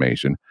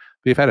misinformation,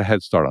 they've had a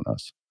head start on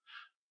us.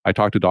 I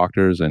talk to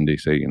doctors and they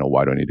say,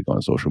 why do I need to go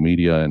on social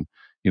media? And,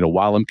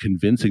 while I'm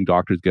convincing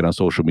doctors to get on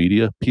social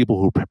media,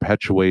 people who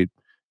perpetuate,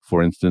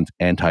 for instance,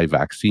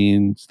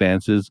 anti-vaccine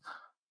stances,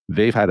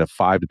 they've had a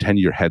 5 to 10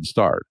 year head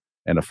start,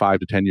 and a 5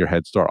 to 10 year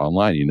head start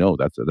online,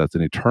 that's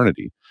an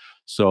eternity.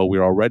 So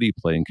we're already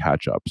playing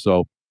catch up.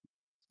 So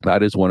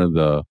that is one of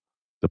the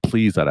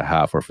pleas that I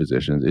have for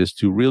physicians is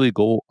to really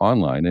go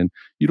online, and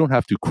you don't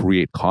have to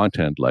create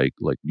content like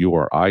you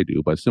or I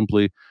do, but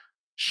simply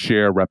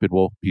share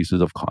reputable pieces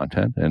of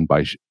content. And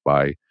by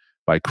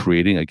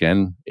creating,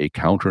 again, a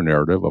counter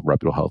narrative of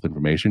reputable health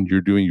information, you're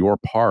doing your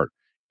part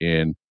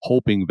in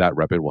hoping that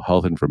reputable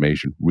health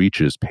information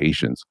reaches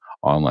patients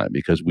online,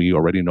 because we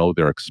already know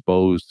they're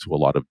exposed to a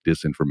lot of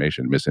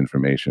disinformation,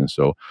 misinformation.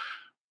 So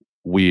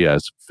we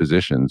as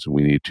physicians,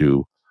 we need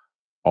to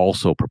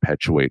also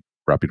perpetuate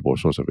reputable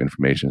source of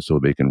information so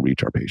they can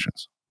reach our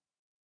patients.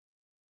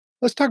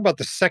 Let's talk about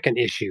the second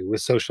issue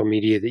with social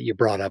media that you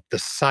brought up, the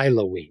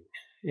siloing.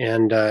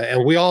 And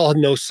we all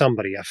know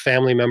somebody, a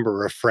family member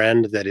or a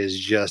friend, that is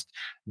just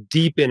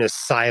deep in a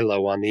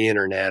silo on the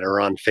internet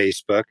or on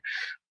Facebook.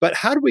 But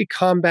how do we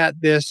combat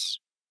this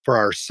for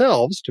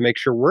ourselves to make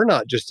sure we're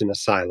not just in a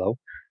silo?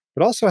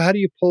 But also, how do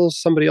you pull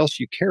somebody else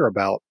you care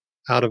about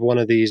out of one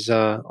of these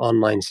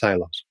online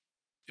silos?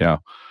 Yeah.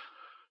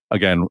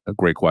 Again, a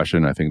great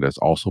question. I think that's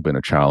also been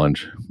a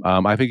challenge.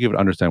 I think you have to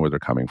understand where they're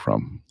coming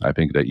from. I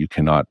think that you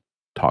cannot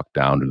talk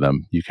down to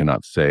them. You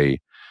cannot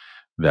say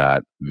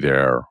that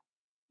they're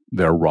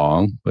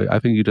wrong, but I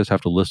think you just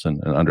have to listen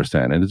and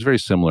understand. And it's very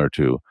similar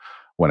to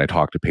when I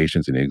talk to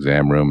patients in the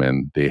exam room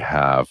and they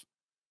have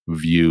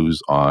views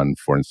on,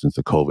 for instance,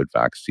 the COVID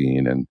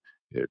vaccine, and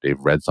they've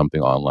read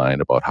something online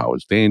about how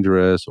it's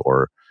dangerous,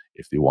 or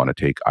if they want to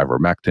take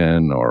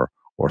ivermectin or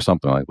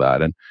something like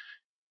that. And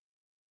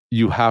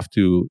you have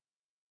to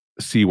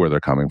see where they're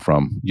coming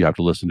from. You have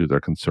to listen to their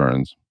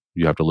concerns.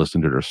 You have to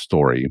listen to their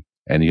story,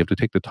 and you have to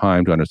take the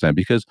time to understand,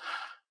 because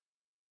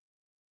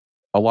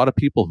a lot of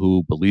people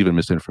who believe in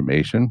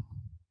misinformation,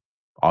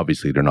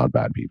 obviously they're not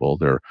bad people.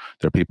 They're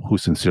people who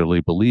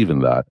sincerely believe in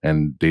that,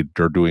 and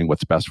they're doing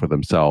what's best for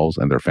themselves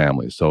and their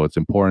families. So it's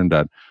important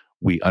that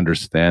we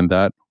understand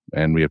that,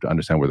 and we have to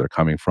understand where they're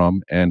coming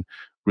from and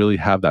really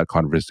have that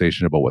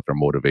conversation about what their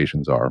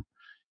motivations are.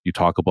 You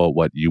talk about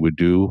what you would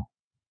do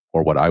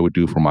or what I would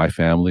do for my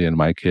family and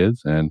my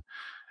kids,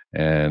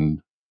 and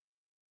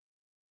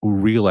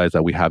realize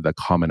that we have that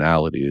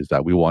commonality is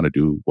that we want to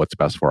do what's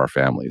best for our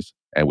families,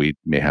 and we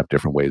may have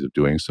different ways of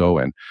doing so,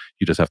 and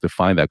you just have to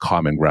find that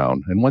common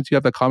ground. And once you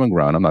have that common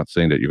ground, I'm not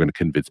saying that you're going to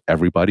convince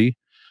everybody,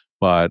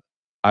 but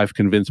I've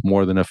convinced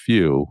more than a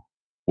few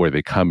where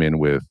they come in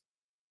with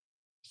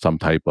some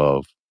type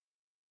of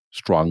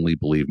strongly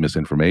believed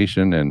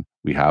misinformation, and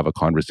we have a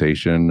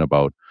conversation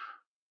about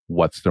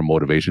what's their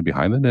motivation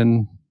behind it,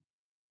 and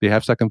they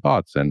have second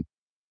thoughts. And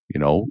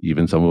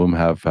even some of them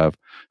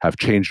have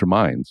changed their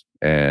minds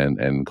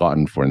and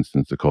gotten, for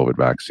instance, the COVID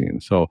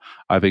vaccine. So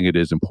I think it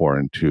is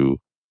important to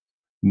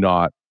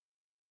not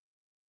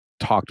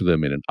talk to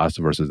them in an us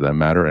versus them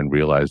matter, and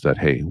realize that,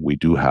 hey, we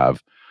do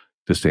have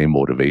the same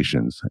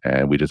motivations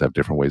and we just have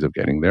different ways of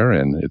getting there.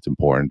 And it's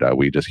important that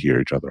we just hear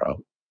each other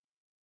out.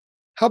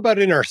 How about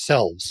in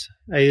ourselves?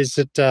 Is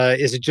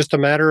it just a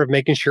matter of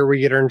making sure we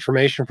get our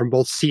information from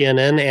both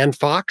CNN and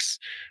Fox?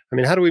 I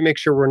mean, how do we make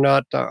sure we're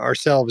not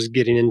ourselves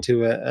getting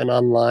into an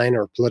online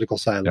or political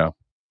silo?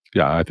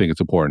 Yeah, I think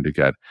it's important to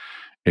get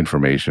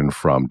information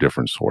from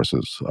different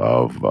sources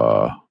of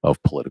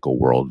political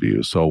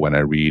worldview. So when I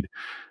read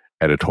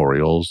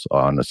editorials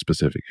on a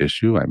specific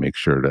issue, I make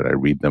sure that I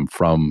read them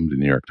from the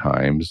New York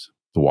Times,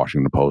 the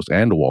Washington Post,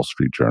 and the Wall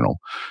Street Journal.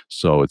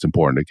 So it's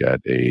important to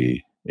get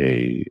a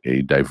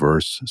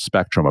diverse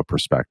spectrum of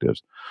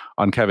perspectives.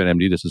 On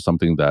KevinMD, this is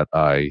something that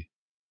I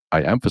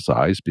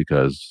emphasize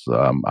because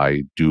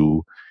I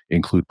do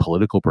include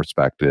political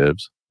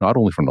perspectives, not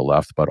only from the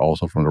left, but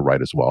also from the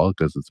right as well,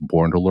 because it's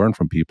important to learn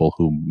from people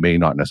who may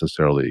not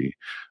necessarily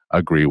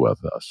agree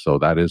with us. So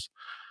that is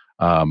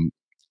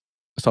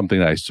something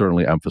that I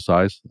certainly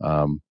emphasize.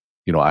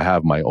 I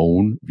have my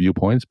own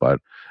viewpoints, but,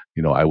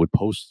 I would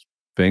post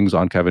things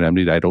on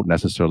KevinMD that I don't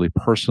necessarily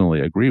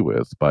personally agree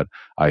with, but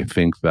I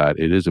think that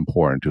it is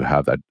important to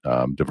have that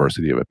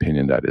diversity of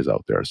opinion that is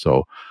out there.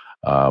 So,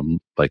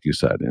 like you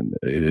said, and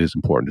it is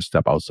important to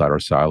step outside our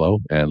silo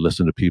and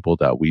listen to people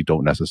that we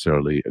don't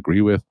necessarily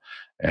agree with.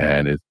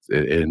 And it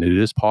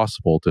is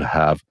possible to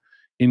have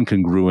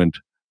incongruent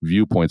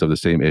viewpoints of the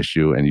same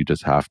issue, and you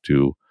just have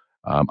to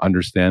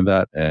understand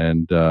that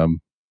and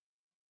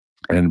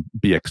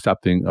be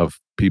accepting of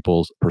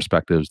people's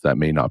perspectives that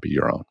may not be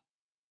your own.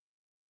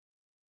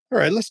 All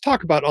right, let's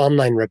talk about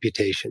online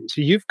reputation. So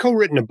you've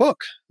co-written a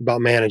book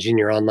about managing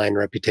your online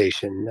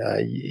reputation.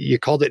 You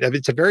called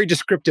it's a very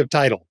descriptive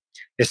title,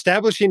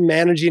 Establishing,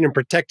 Managing, and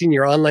Protecting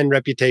Your Online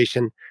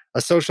Reputation,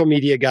 a Social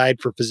Media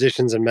Guide for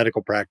Physicians and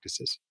Medical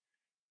Practices.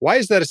 Why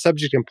is that a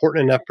subject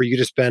important enough for you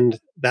to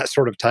spend that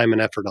sort of time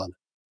and effort on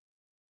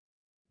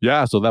it?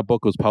 Yeah, so that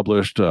book was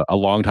published a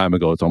long time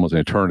ago. It's almost an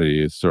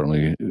eternity. It's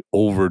certainly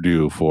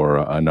overdue for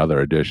another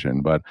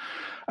edition. But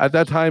at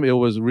that time, it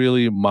was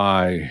really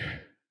my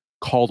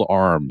call to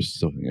arms,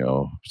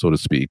 so to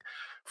speak,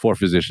 for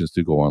physicians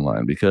to go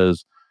online,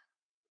 because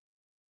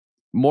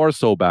more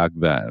so back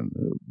then,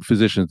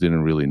 physicians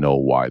didn't really know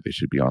why they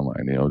should be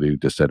online. They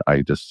just said,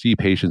 I just see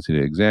patients in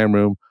the exam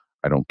room.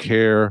 I don't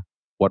care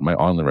what my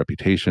online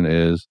reputation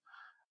is.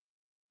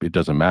 It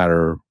doesn't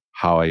matter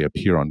how I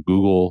appear on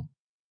Google.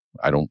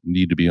 I don't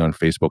need to be on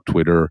Facebook,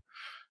 Twitter,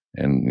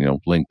 and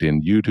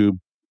LinkedIn, YouTube.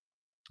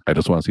 I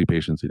just want to see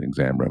patients in the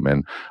exam room.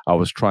 And I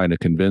was trying to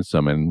convince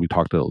them, and we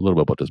talked a little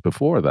bit about this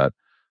before, that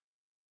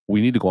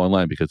we need to go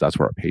online because that's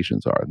where our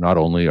patients are. Not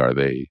only are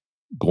they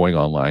going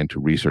online to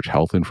research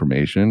health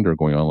information, they're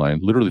going online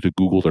literally to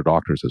Google their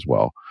doctors as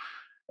well.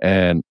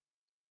 And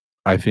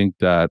I think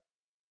that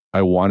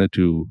I wanted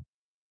to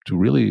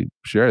really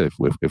share,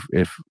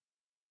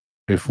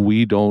 if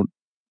we don't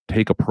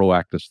take a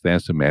proactive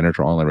stance to manage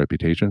our online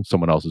reputation,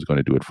 someone else is going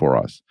to do it for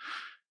us.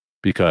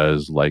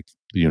 Because,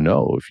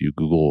 if you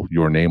Google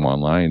your name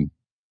online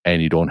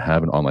and you don't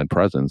have an online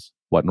presence,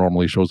 what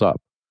normally shows up?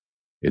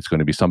 It's going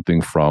to be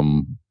something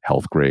from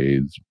Health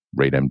Grades,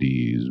 Rate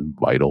MDs,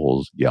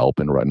 Vitals, Yelp,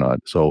 and whatnot.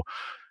 So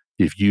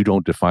if you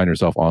don't define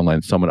yourself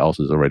online, someone else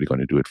is already going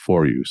to do it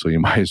for you. So you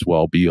might as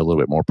well be a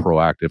little bit more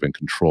proactive and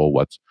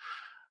control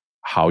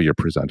how you're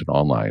presented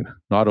online,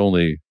 not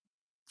only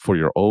for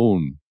your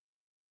own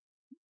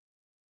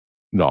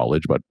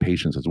knowledge, but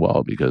patients as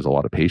well, because a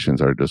lot of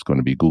patients are just going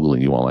to be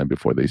Googling you online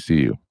before they see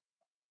you.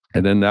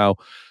 And then now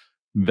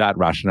that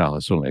rationale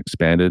has certainly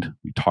expanded.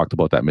 We talked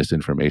about that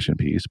misinformation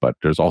piece, but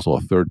there's also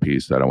a third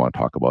piece that I want to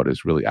talk about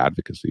is really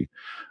advocacy.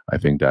 I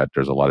think that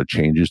there's a lot of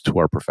changes to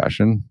our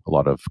profession. A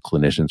lot of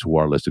clinicians who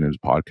are listening to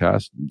this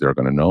podcast, they're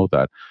going to know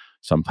that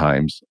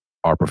sometimes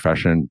our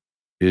profession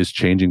is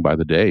changing by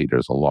the day.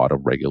 There's a lot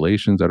of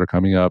regulations that are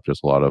coming up.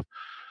 There's a lot of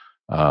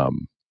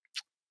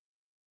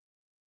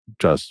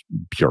just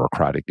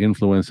bureaucratic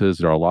influences.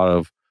 There are a lot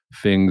of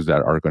things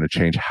that are going to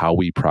change how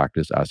we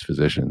practice as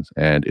physicians.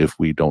 And if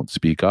we don't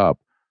speak up,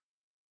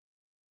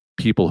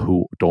 people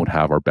who don't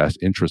have our best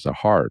interests at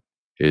heart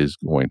is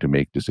going to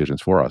make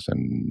decisions for us.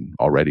 And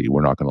already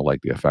we're not going to like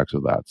the effects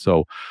of that.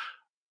 So,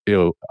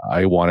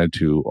 I wanted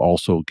to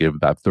also give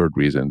that third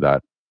reason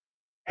that,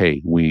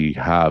 hey, we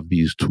have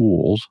these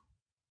tools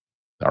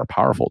that are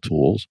powerful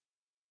tools,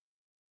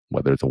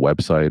 whether it's a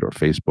website or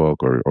Facebook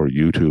or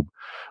YouTube,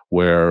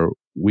 where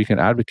we can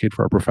advocate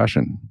for our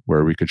profession,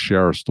 where we could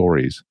share our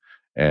stories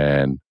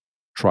and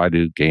try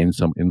to gain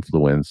some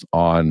influence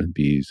on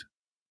these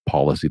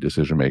policy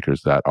decision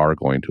makers that are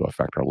going to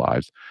affect our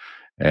lives,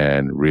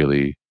 and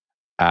really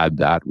add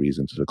that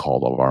reason to the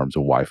call of arms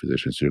of why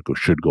physicians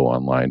should go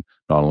online,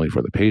 not only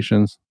for the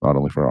patients, not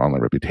only for our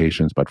online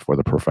reputations, but for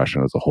the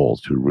profession as a whole,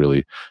 to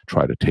really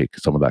try to take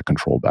some of that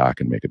control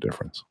back and make a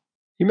difference.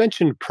 You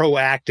mentioned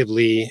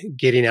proactively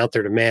getting out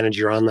there to manage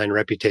your online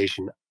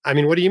reputation. I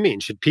mean, what do you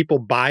mean? Should people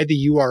buy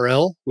the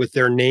URL with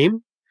their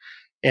name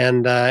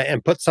and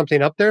put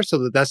something up there so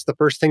that that's the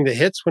first thing that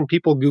hits when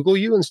people Google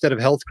you instead of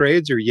health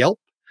grades or Yelp?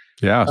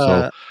 Yeah.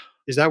 So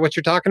is that what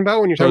you're talking about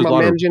when you're talking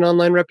about managing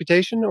online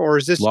reputation, or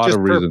is this just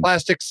for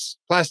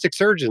plastic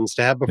surgeons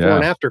to have before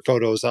and after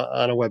photos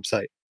on a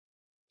website?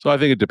 So I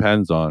think it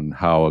depends on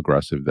how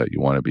aggressive that you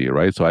want to be,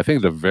 right? So I think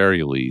at the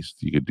very least,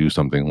 you could do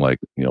something like,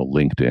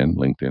 LinkedIn.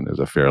 LinkedIn is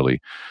a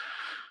fairly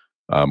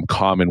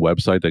common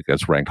website that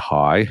gets ranked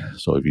high.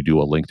 So if you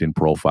do a LinkedIn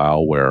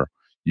profile where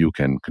you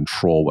can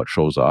control what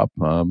shows up,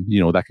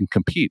 that can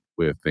compete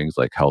with things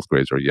like health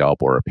grades or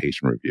Yelp or a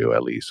patient review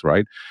at least,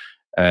 right?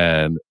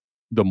 And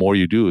the more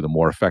you do, the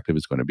more effective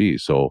it's going to be.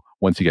 So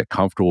once you get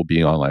comfortable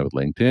being online with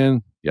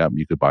LinkedIn,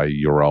 you could buy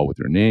a URL with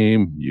your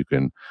name. You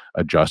can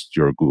adjust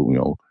your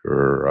Google,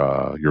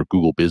 your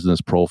Google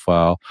business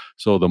profile.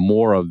 So the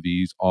more of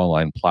these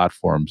online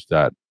platforms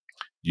that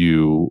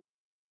you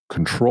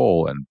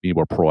control and be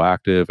more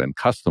proactive and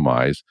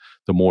customize,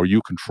 the more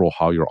you control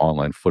how your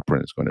online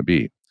footprint is going to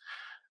be.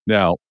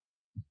 Now,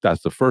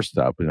 that's the first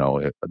step. There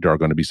are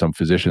going to be some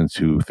physicians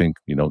who think,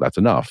 that's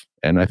enough.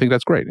 And I think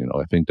that's great.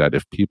 I think that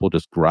if people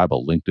just grab a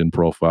LinkedIn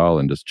profile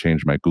and just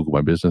change my Google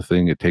My Business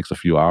thing, it takes a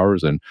few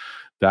hours, and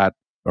that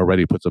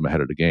already puts them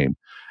ahead of the game.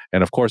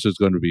 And of course, there's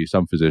going to be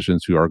some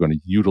physicians who are going to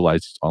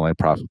utilize these online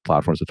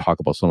platforms to talk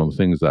about some of the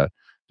things that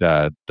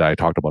I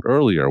talked about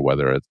earlier,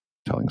 whether it's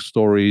telling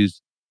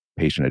stories,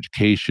 patient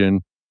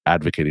education,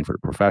 advocating for the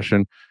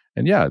profession.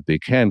 And they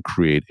can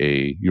create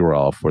a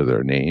URL for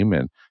their name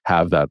and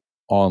have that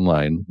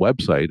online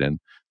website. And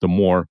the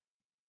more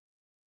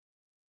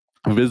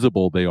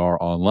visible they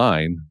are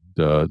online,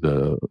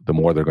 the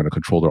more they're going to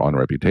control their own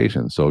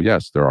reputation. So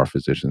yes, there are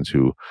physicians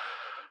who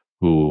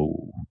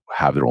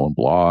have their own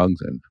blogs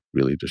and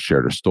really just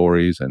share their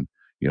stories and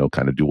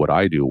kind of do what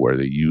I do, where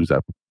they use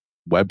that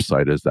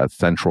website as that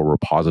central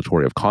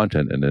repository of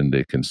content, and then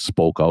they can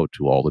spoke out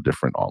to all the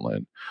different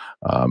online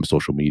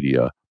social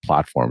media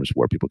platforms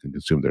where people can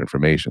consume their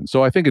information.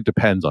 So I think it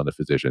depends on the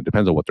physician. It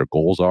depends on what their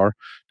goals are,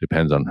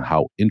 depends on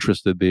how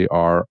interested they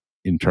are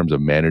in terms of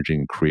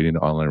managing and creating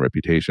an online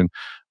reputation.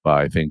 But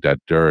I think that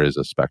there is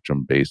a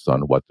spectrum based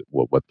on what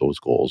those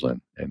goals and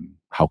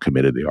how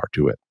committed they are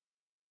to it.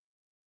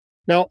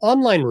 Now,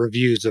 online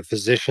reviews of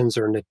physicians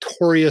are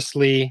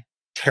notoriously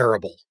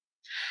terrible.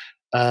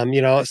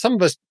 Some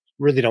of us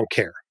really don't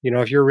care.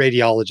 If you're a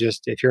radiologist,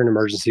 if you're an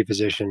emergency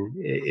physician,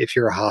 if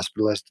you're a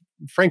hospitalist,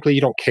 frankly,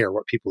 you don't care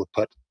what people have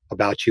put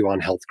about you on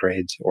health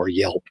grades or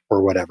Yelp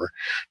or whatever.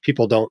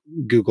 People don't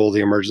Google the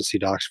emergency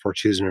docs for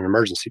choosing an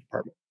emergency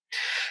department.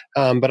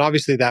 But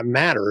obviously that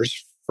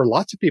matters for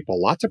lots of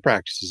people, lots of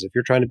practices. If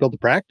you're trying to build a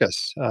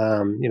practice,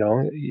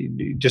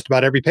 just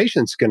about every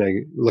patient's going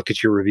to look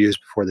at your reviews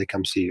before they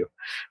come see you.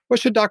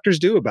 What should doctors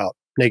do about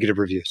negative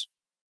reviews?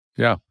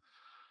 Yeah.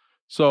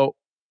 So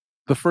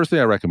the first thing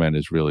I recommend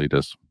is really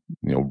just,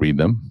 read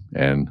them.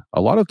 And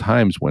a lot of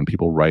times when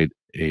people write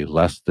a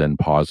less than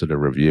positive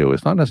review,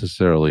 it's not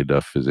necessarily the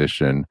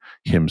physician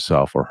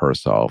himself or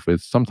herself.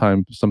 It's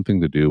sometimes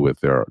something to do with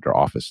their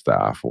office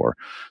staff or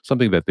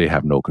something that they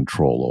have no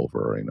control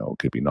over. It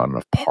could be not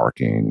enough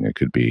parking. It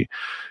could be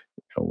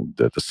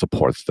the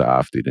support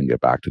staff, they didn't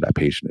get back to that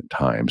patient in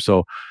time.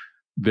 So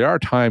there are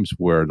times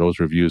where those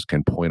reviews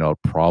can point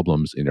out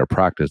problems in your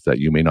practice that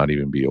you may not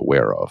even be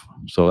aware of.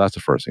 So that's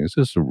the first thing, is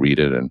just to read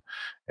it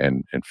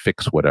and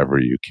fix whatever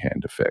you can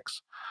to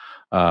fix.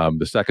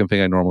 The second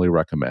thing I normally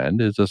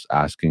recommend is just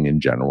asking in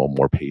general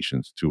more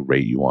patients to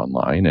rate you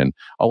online. And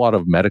a lot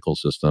of medical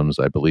systems,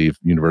 I believe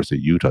University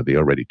of Utah, they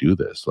already do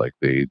this. Like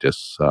they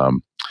just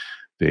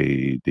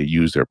they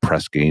use their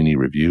Press Ganey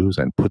reviews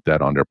and put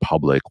that on their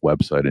public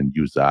website and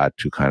use that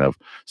to kind of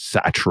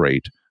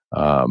saturate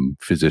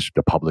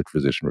the public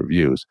physician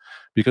reviews.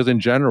 Because in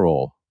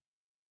general,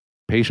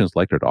 patients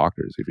like their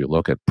doctors. If you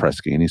look at Press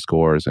Ganey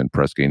scores and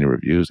Press Ganey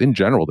reviews, in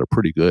general, they're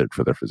pretty good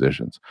for their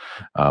physicians,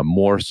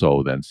 more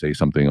so than, say,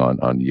 something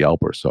on Yelp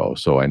or so.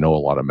 So I know a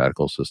lot of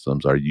medical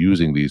systems are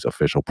using these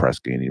official Press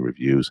Ganey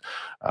reviews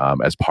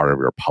as part of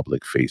their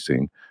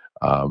public-facing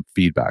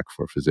feedback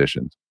for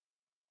physicians.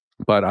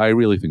 But I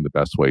really think the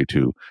best way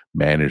to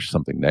manage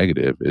something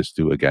negative is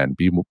to, again,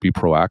 be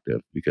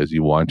proactive, because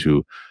you want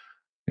to,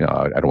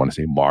 I don't want to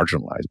say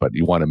marginalize, but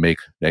you want to make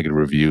negative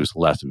reviews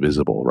less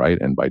visible, right?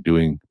 And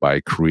by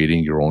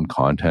creating your own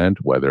content,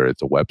 whether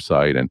it's a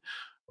website and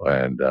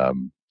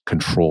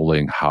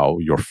controlling how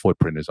your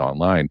footprint is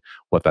online,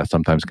 what that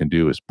sometimes can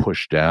do is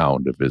push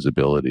down the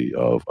visibility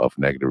of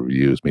negative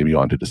reviews, maybe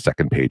onto the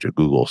second page of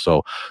Google.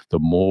 So the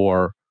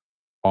more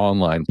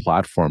online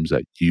platforms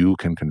that you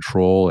can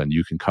control and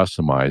you can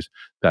customize,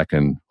 that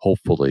can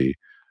hopefully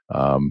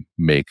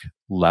make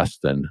less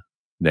than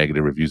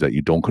negative reviews that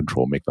you don't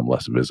control, make them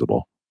less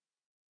visible.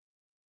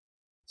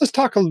 Let's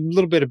talk a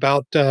little bit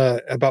about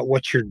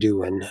what you're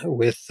doing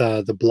with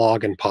the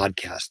blog and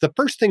podcast. The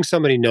first thing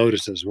somebody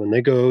notices when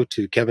they go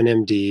to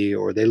KevinMD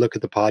or they look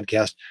at the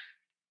podcast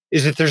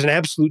is that there's an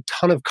absolute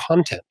ton of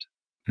content.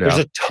 Yeah. There's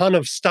a ton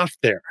of stuff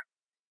there.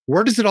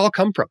 Where does it all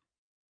come from?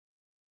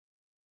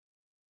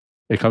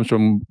 It comes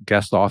from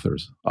guest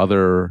authors.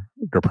 They're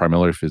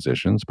primarily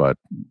physicians, but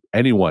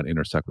anyone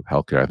intersect with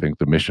healthcare. I think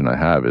the mission I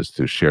have is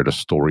to share the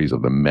stories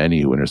of the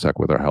many who intersect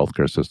with our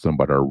healthcare system,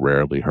 but are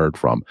rarely heard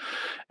from.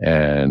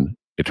 And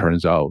it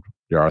turns out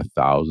there are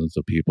thousands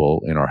of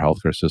people in our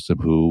healthcare system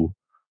who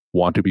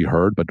want to be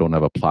heard, but don't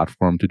have a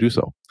platform to do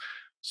so.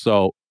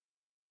 So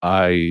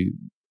I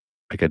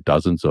get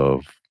dozens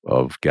of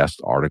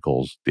guest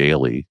articles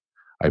daily.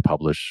 I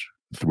publish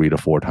 3 to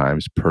 4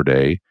 times per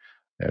day.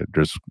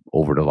 There's,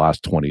 over the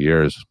last 20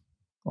 years,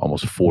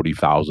 almost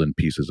 40,000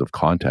 pieces of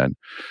content,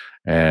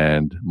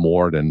 and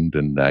more than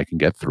I can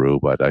get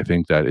through. But I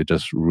think that it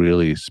just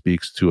really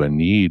speaks to a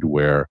need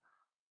where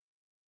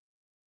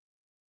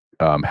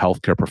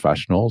healthcare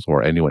professionals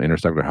or anyone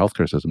intersect with the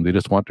healthcare system, they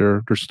just want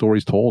their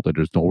stories told, and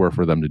there's nowhere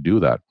for them to do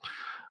that.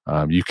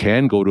 You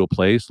can go to a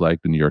place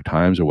like the New York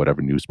Times or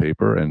whatever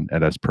newspaper, and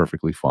that's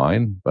perfectly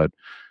fine. But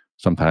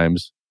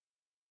sometimes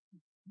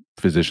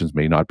physicians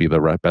may not be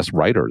the best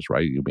writers,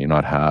 right? You may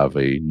not have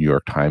a New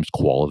York Times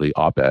quality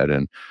op-ed,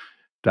 and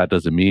that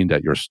doesn't mean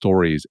that your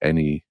story is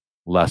any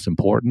less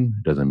important.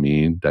 It doesn't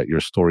mean that your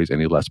story is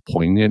any less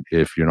poignant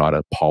if you're not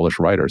a polished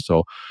writer.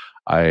 So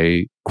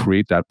I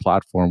create that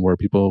platform where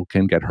people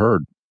can get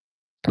heard,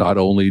 not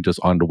only just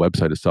on the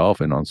website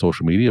itself and on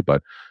social media,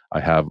 but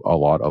I have a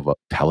lot of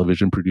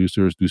television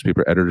producers,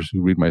 newspaper editors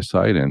who read my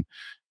site, and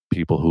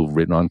people who've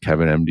written on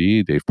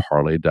KevinMD. They've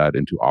parlayed that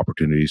into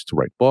opportunities to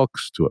write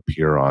books, to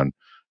appear on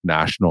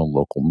national and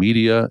local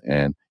media,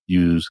 and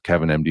use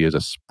KevinMD as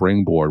a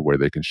springboard where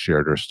they can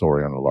share their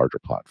story on a larger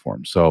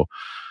platform. So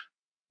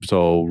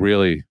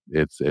really,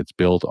 it's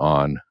built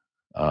on,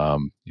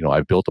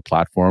 I've built a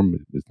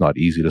platform. It's not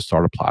easy to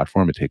start a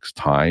platform. It takes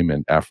time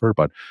and effort.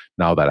 But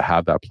now that I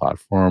have that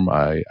platform,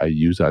 I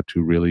use that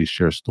to really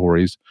share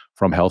stories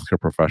from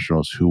healthcare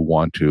professionals who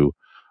want to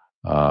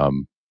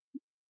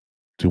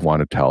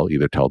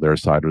tell their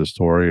side of the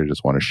story or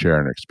just want to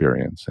share an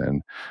experience.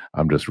 And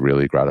I'm just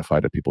really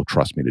gratified that people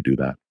trust me to do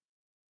that.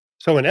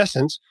 So in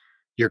essence,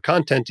 your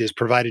content is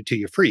provided to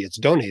you free. It's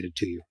donated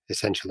to you,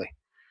 essentially,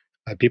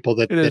 by people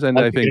that It is, and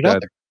I think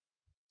that,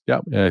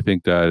 and I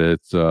think that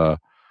it's,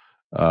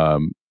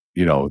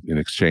 in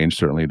exchange,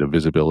 certainly the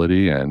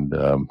visibility and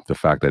the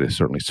fact that it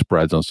certainly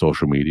spreads on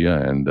social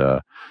media, and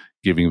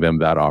giving them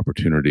that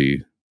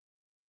opportunity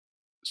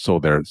so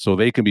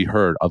they can be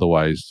heard.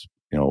 Otherwise,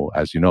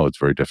 as it's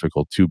very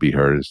difficult to be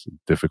heard. It's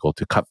difficult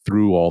to cut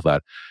through all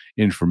that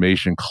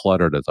information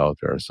clutter that's out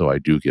there. So I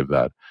do give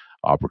that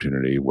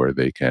opportunity where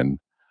they can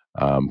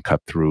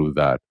cut through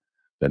the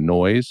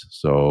noise,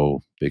 so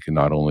they can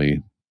not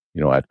only,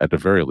 at the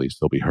very least,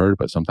 they'll be heard,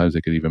 but sometimes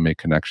they could even make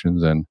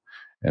connections and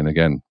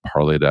again,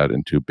 parlay that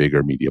into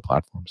bigger media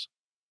platforms.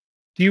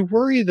 Do you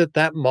worry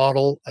that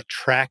model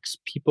attracts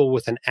people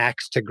with an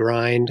axe to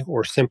grind,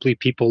 or simply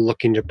people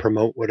looking to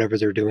promote whatever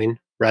they're doing,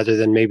 rather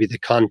than maybe the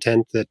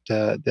content that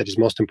is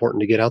most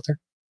important to get out there?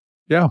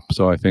 Yeah,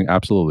 so I think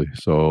absolutely.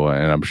 So,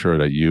 and I'm sure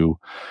that you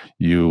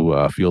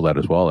feel that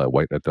as well in the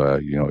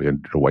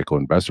White Coat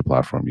Investor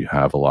platform. You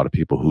have a lot of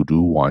people who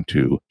do want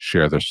to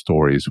share their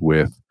stories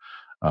with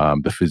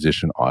the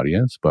physician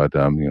audience, but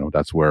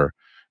that's where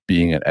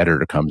being an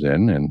editor comes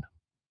in. And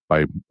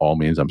by all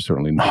means, I'm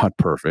certainly not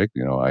perfect.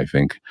 I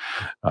think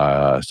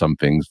some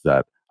things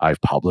that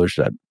I've published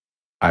that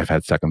I've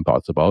had second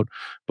thoughts about,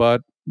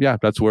 but yeah,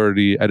 that's where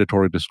the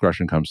editorial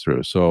discretion comes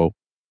through. So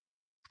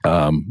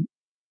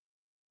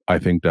I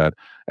think that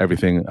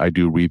everything I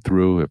do read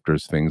through, if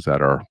there's things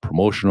that are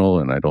promotional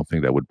and I don't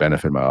think that would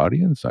benefit my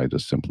audience, I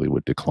just simply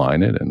would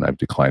decline it. And I've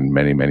declined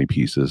many, many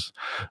pieces.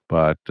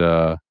 But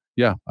I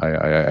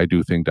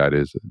do think that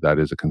is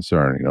a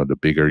concern. The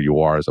bigger you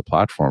are as a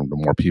platform, the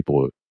more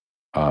people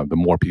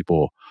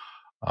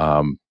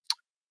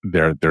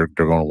they're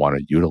going to want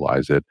to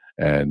utilize it,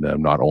 and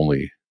not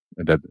only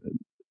that.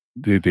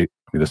 Let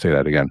me just say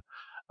that again.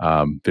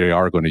 They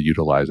are going to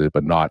utilize it,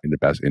 but not in the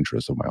best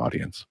interest of my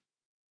audience.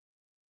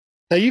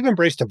 Now, you've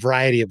embraced a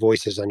variety of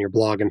voices on your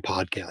blog and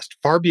podcast,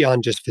 far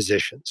beyond just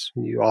physicians.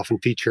 You often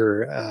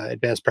feature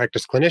advanced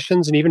practice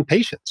clinicians and even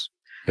patients.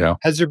 Yeah.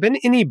 Has there been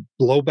any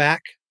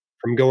blowback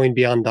from going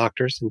beyond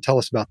doctors? And tell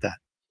us about that.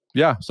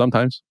 Yeah,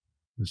 sometimes.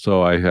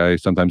 So I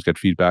sometimes get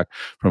feedback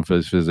from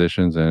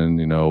physicians, and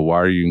why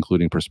are you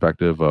including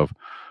perspectives of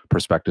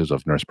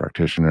nurse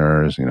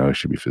practitioners? It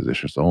should be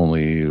physicians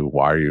only.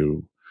 Why are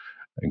you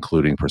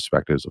including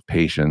perspectives of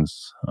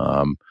patients?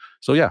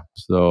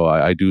 So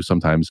I do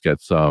sometimes get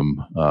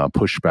some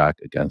pushback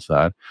against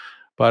that,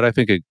 but I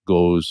think it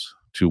goes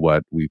to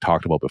what we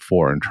talked about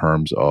before in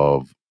terms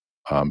of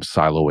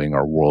siloing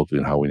our worldview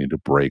and how we need to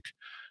break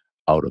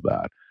out of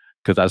that.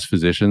 Because as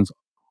physicians,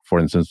 for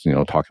instance,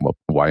 talking about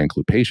why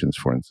include patients,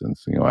 for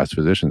instance, as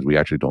physicians, we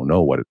actually don't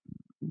know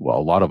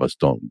a lot of us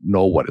don't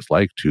know what it's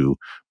like to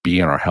be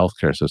in our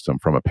healthcare system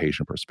from a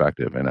patient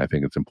perspective. And I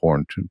think it's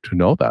important to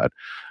know that.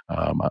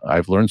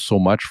 I've learned so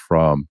much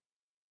from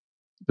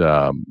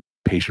the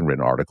patient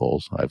written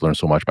articles. I've learned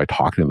so much by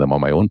talking to them on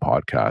my own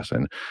podcast,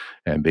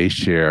 and they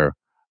share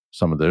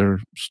some of their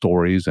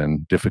stories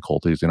and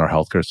difficulties in our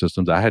healthcare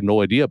systems I had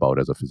no idea about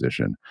as a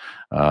physician.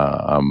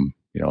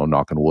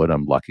 Knock on wood,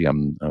 I'm lucky.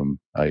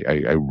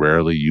 I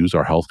rarely use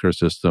our healthcare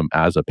system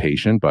as a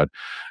patient, but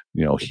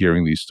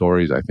hearing these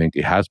stories, I think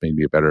it has made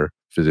me a better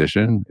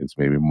physician. It's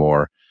made me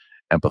more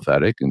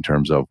empathetic in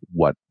terms of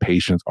what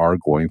patients are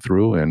going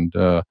through, and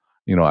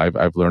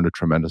I've learned a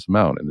tremendous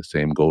amount. And the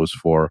same goes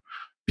for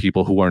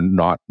people who are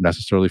not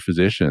necessarily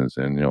physicians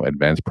and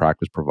advanced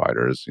practice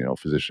providers,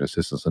 physician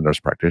assistants and nurse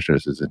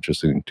practitioners. It's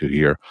interesting to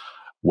hear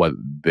what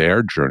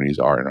their journeys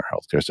are in our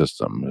healthcare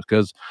system,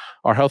 because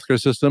our healthcare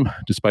system,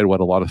 despite what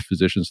a lot of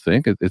physicians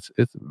think, it's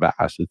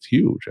vast, it's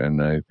huge,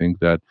 and I think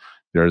that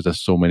there's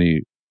just so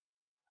many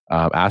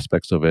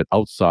aspects of it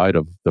outside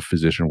of the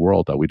physician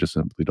world that we just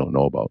simply don't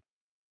know about.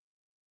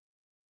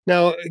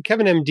 Now,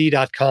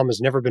 KevinMD.com has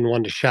never been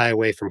one to shy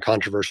away from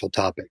controversial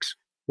topics.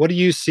 What do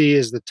you see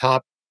as the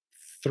top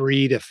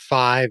 3 to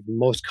 5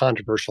 most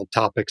controversial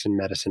topics in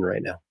medicine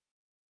right now?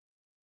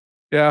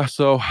 Yeah,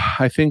 so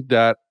I think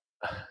that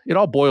it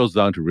all boils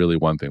down to really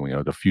one thing,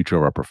 the future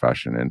of our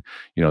profession. And,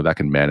 that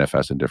can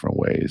manifest in different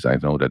ways. I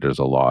know that there's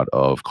a lot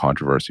of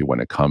controversy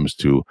when it comes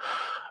to,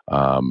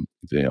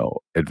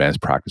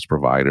 advanced practice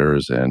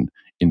providers and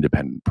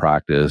independent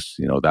practice.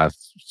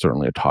 That's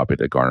certainly a topic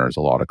that garners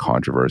a lot of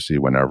controversy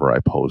whenever I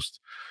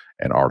post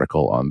an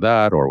article on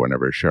that, or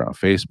whenever I share on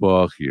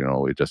Facebook.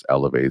 It just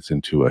elevates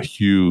into a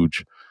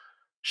huge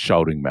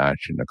shouting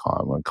match in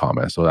the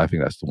comments. So I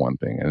think that's the one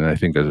thing. And I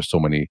think there's so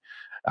many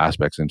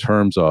aspects in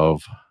terms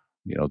of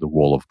the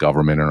role of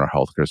government in our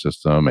healthcare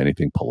system,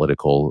 anything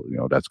political,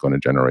 that's going to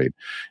generate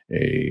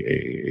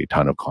a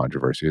ton of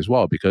controversy as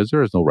well, because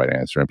there is no right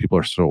answer, and people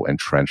are so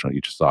entrenched on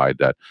each side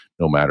that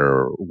no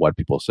matter what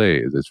people say,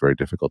 it's very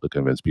difficult to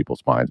convince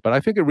people's minds. But I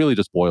think it really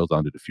just boils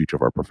down to the future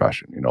of our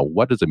profession.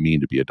 What does it mean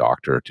to be a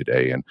doctor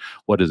today, and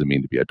what does it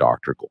mean to be a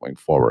doctor going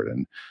forward?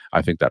 And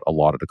I think that a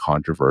lot of the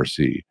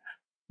controversy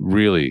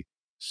really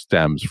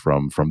stems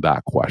from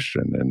that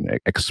question and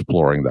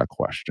exploring that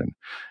question.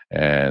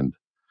 And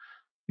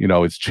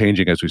it's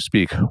changing as we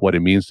speak. What it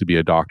means to be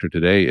a doctor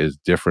today is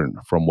different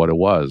from what it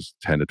was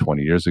 10 to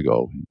 20 years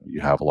ago.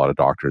 You have a lot of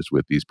doctors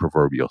with these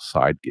proverbial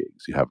side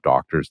gigs. You have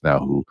doctors now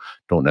who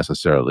don't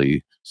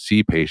necessarily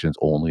see patients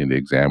only in the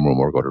exam room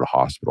or go to the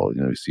hospital.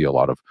 You see a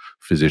lot of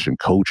physician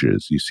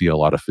coaches. You see a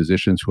lot of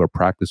physicians who are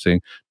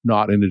practicing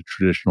not in a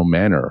traditional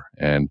manner.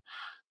 And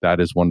that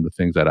is one of the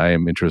things that I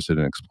am interested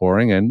in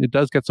exploring. And it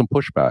does get some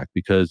pushback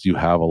because you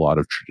have a lot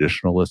of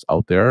traditionalists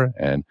out there,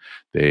 and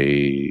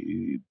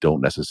they don't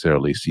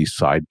necessarily see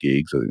side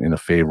gigs in a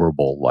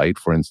favorable light.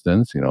 For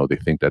instance, they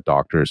think that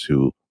doctors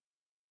who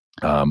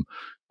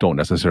don't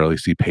necessarily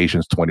see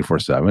patients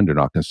 24/7, they're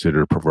not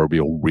considered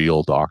proverbial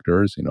real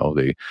doctors.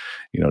 They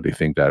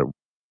think that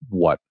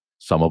what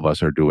some of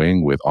us are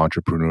doing with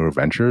entrepreneurial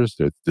ventures,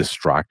 they're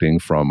distracting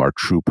from our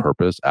true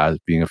purpose as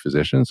being a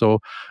physician. So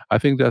I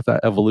think that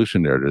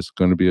evolution there,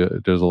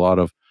 there's a lot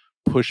of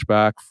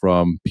pushback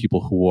from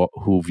people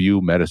who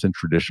view medicine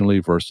traditionally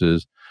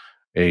versus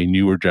a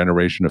newer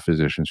generation of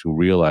physicians who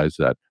realize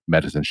that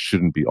medicine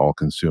shouldn't be all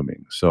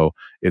consuming. So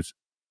it's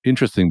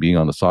interesting being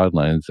on the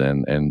sidelines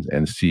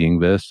and seeing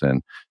this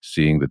and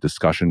seeing the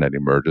discussion that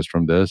emerges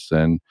from this.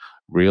 And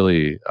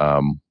really,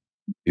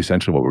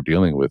 essentially what we're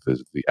dealing with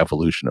is the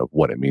evolution of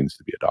what it means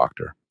to be a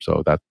doctor.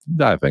 So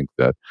I think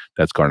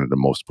that's garnered the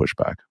most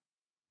pushback.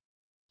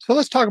 So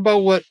let's talk about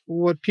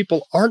what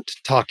people aren't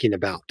talking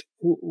about.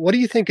 What do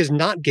you think is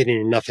not getting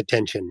enough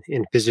attention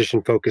in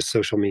physician-focused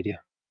social media?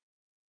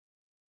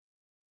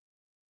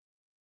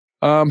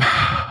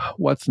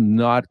 What's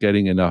not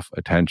getting enough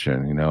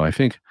attention? I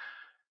think,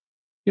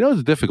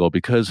 it's difficult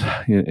because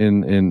I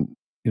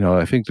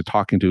think that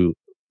talking to,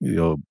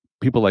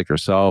 people like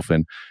yourself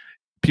and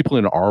people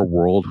in our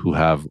world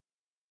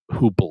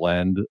who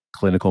blend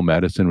clinical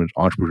medicine with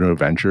entrepreneurial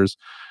ventures,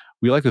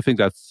 we like to think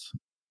that's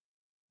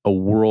a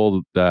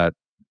world that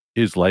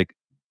is like,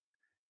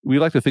 we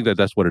like to think that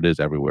that's what it is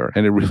everywhere,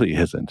 and it really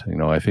isn't.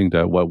 I think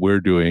that what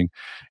we're doing,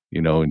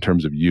 in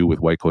terms of you with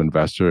White Coat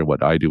Investor and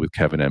what I do with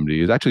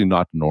KevinMD is actually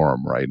not the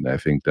norm, right? And I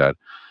think that,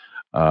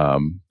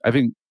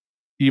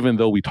 even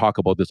though we talk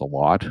about this a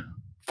lot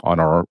on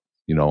our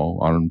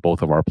on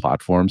both of our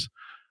platforms,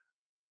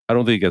 I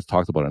don't think it gets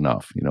talked about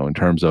enough, in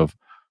terms of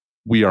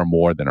we are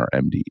more than our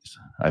MDs.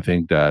 I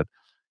think that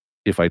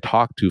if I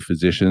talk to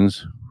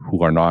physicians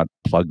who are not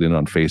plugged in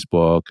on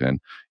Facebook and,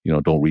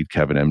 don't read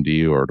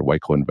KevinMD or the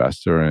White Coat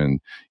Investor, and,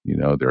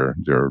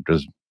 they're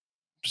just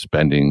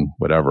spending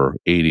whatever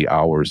 80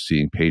 hours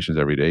seeing patients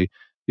every day,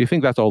 they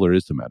think that's all there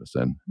is to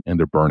medicine, and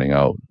they're burning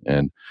out.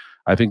 And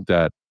I think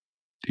that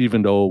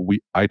even though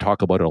I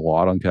talk about it a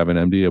lot on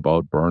KevinMD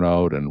about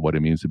burnout and what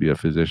it means to be a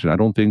physician, I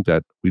don't think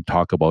that we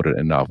talk about it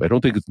enough. I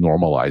don't think it's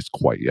normalized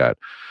quite yet.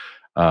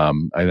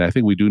 And I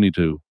think we do need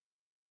to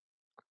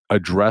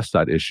address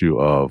that issue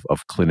of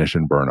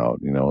clinician burnout.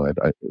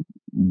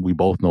 We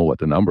both know what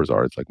the numbers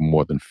are. It's like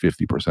more than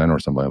 50% or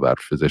something like that.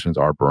 Physicians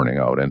are burning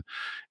out, and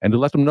to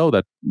let them know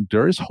that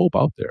there is hope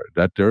out there,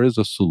 that there is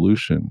a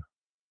solution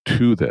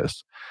to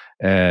this.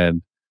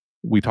 And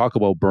we talk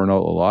about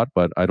burnout a lot,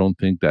 but I don't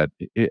think that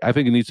I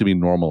think it needs to be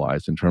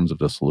normalized in terms of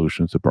the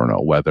solutions to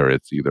burnout, whether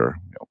it's either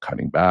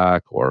cutting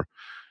back or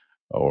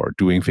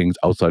doing things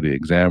outside the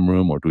exam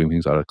room, or doing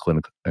things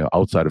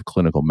outside of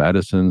clinical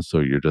medicine. So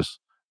you're just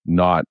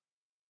not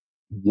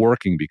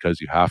working because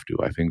you have to.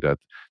 I think that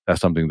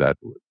that's something that,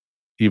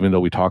 even though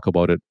we talk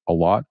about it a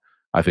lot,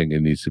 I think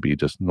it needs to be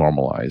just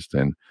normalized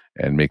and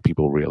make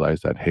people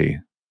realize that, hey,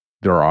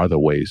 there are other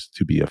ways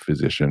to be a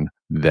physician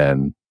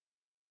than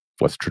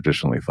what's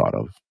traditionally thought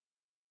of.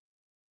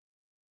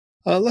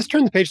 Let's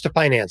turn the page to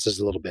finances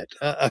a little bit.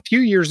 A few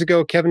years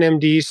ago,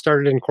 KevinMD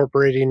started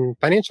incorporating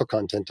financial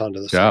content onto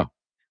the site.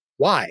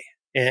 Why?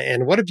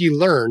 And what have you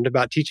learned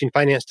about teaching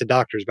finance to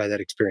doctors by that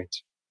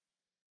experience?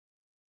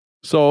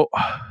 So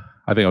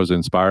I think I was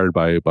inspired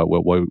by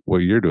what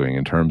you're doing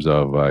in terms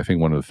of, I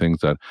think one of the things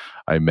that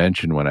I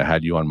mentioned when I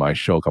had you on my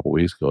show a couple of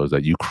weeks ago is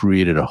that you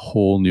created a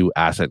whole new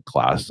asset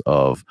class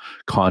of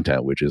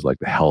content, which is like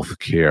the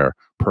healthcare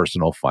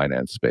personal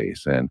finance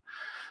space. And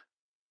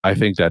I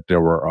think that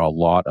there were a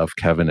lot of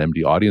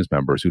KevinMD audience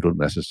members who don't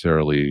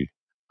necessarily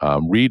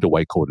read the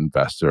White Coat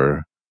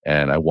Investor.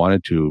 And I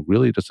wanted to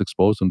really just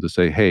expose them to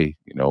say, hey,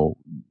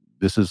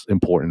 this is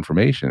important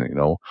information,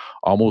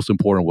 almost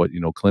important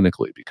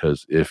clinically,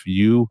 because if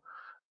you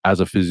as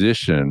a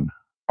physician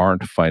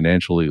aren't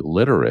financially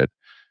literate,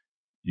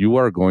 you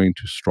are going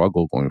to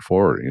struggle going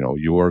forward.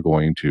 You are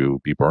going to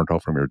be burnt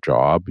out from your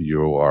job.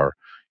 You are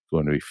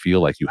going to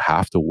feel like you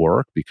have to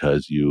work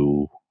because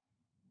you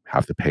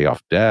have to pay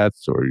off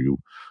debts, or you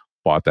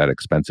bought that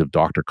expensive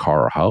doctor,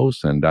 car, or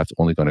house, and that's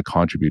only going to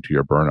contribute to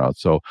your burnout.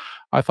 So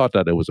I thought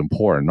that it was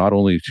important not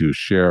only to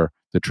share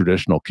the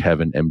traditional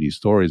KevinMD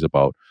stories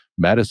about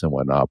medicine and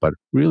whatnot, but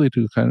really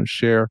to kind of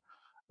share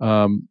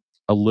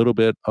a little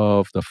bit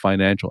of the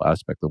financial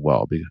aspect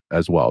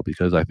as well,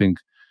 because I think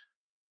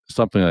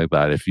something like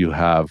that, if you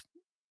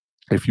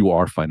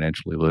are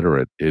financially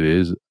literate, it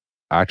is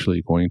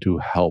actually going to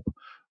help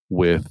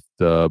with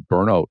the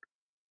burnout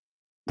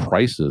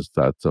prices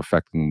that's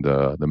affecting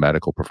the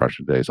medical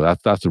profession today. So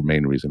that's the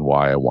main reason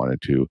why I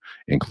wanted to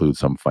include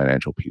some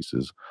financial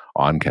pieces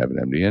on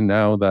KevinMD. And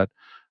now that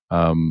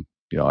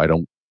I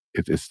don't,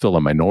 it's still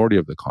a minority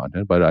of the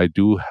content, but I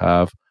do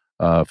have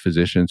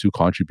physicians who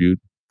contribute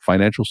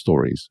financial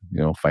stories,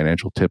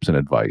 financial tips and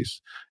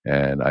advice.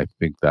 And I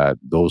think that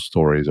those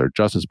stories are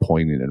just as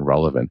poignant and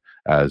relevant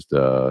as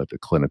the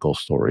clinical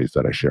stories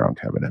that I share on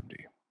KevinMD.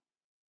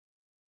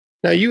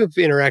 Now, you have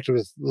interacted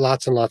with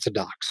lots and lots of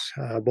docs,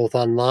 both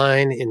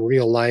online, in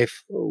real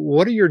life.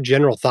 What are your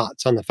general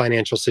thoughts on the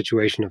financial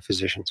situation of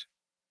physicians?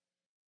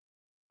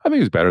 I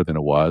think it's better than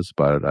it was,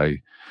 but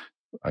I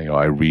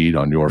read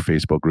on your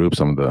Facebook group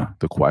some of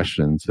the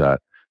questions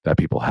that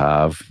people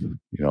have.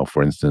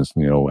 For instance,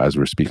 as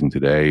we're speaking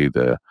today,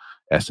 the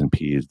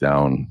S&P is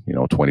down,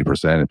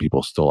 20%, and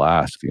people still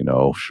ask,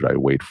 should I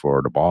wait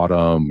for the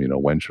bottom?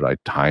 When should I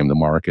time the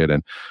market?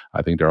 And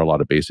I think there are a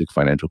lot of basic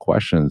financial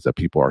questions that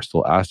people are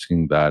still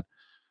asking that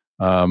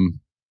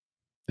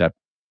that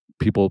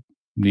people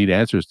need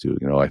answers to.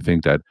 I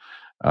think that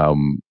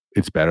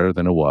it's better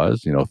than it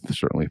was,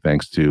 certainly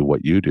thanks to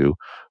what you do.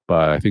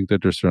 But I think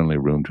that there's certainly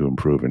room to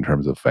improve in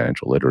terms of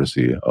financial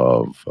literacy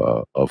of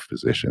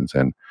physicians.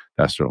 And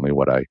that's certainly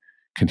what I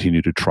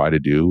continue to try to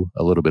do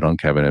a little bit on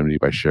KevinMD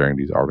by sharing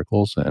these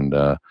articles. And,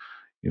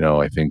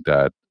 I think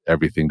that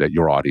everything that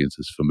your audience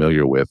is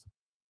familiar with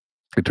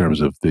in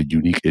terms of the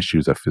unique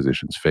issues that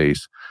physicians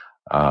face,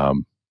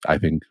 I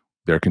think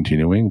they're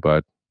continuing,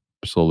 but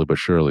slowly but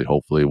surely,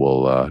 hopefully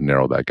we'll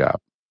narrow that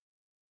gap.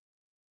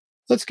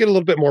 Let's get a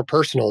little bit more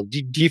personal.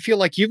 Do you feel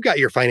like you've got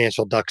your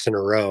financial ducks in a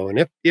row?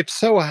 And if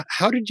so,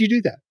 how did you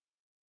do that?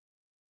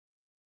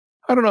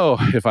 I don't know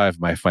if I have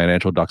my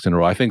financial ducks in a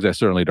row. I think that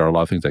certainly there are a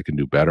lot of things I can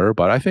do better,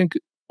 but I think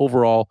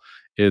overall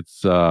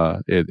it's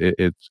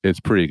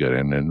pretty good.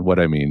 And what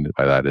I mean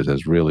by that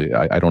is really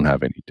I don't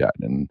have any debt,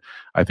 and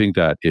I think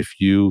that if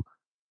you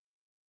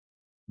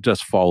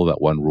just follow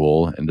that one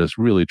rule and just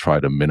really try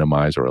to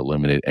minimize or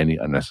eliminate any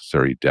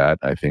unnecessary debt,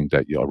 I think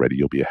that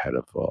you'll be ahead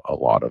of a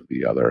lot of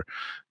the other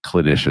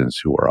clinicians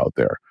who are out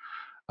there.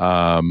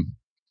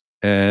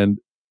 And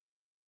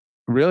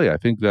really, I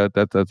think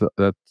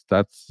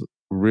that's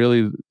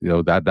really,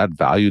 that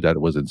value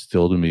that was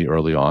instilled in me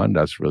early on,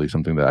 that's really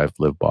something that I've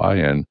lived by.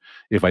 And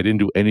if I didn't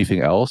do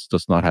anything else,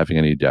 just not having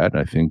any debt,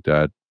 I think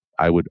that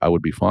I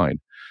would be fine.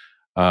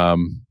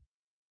 Um,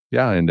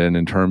 yeah, and then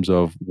in terms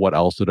of what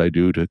else did I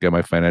do to get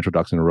my financial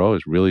ducks in a row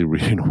is really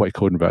reading White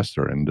Coat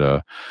Investor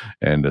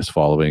and just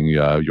following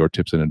your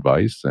tips and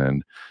advice.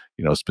 And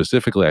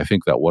specifically, I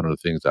think that one of the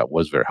things that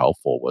was very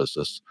helpful was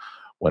just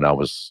when I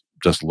was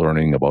just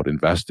learning about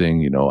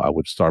investing. I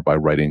would start by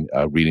reading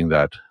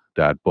that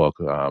book.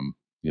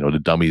 The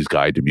Dummy's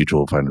Guide to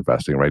Mutual Fund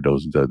Investing, right?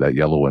 That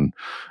yellow and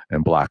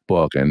black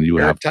book, and you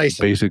would Eric have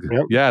Tyson. basic.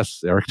 Yep.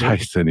 Yes, Eric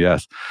Tyson.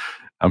 Yes.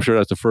 I'm sure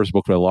that's the first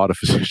book that a lot of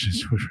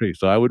physicians would read.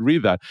 So I would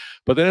read that.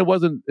 But then it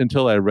wasn't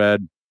until I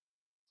read,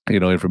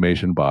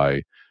 information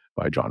by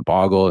John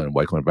Bogle and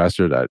White Coat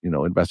Investor that,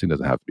 investing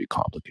doesn't have to be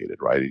complicated,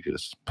 right? You can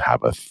just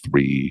have a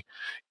 3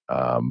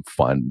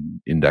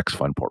 index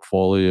fund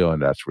portfolio,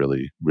 and that's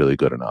really, really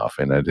good enough.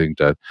 And I think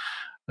that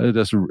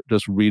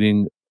just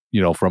reading,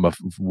 from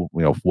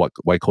what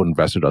White Coat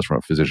Investor does from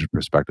a physician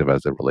perspective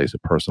as it relates to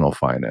personal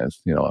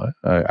finance,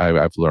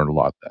 I've learned a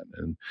lot then.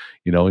 And,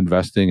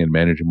 investing and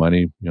managing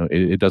money,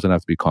 it doesn't have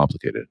to be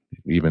complicated,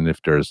 even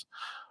if there's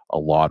a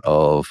lot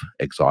of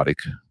exotic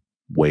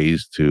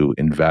ways to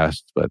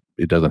invest, but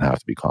it doesn't have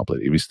to be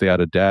complicated. If you stay out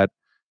of debt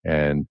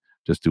and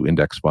just do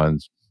index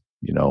funds,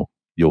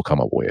 you'll come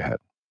up way ahead.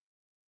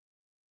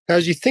 Now,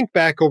 as you think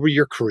back over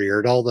your career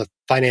at all the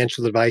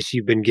financial advice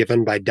you've been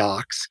given by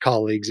docs,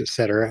 colleagues, et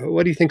cetera,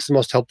 what do you think is the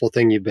most helpful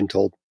thing you've been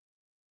told?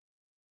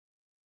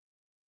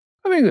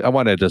 I mean, I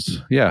want to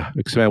just,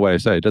 expand what I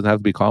said. It doesn't have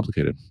to be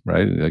complicated,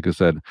 right? Like I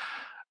said,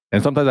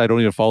 and sometimes I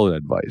don't even follow that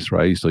advice,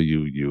 right? So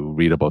you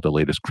read about the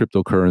latest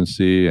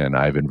cryptocurrency, and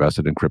I've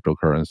invested in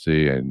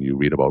cryptocurrency, and you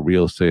read about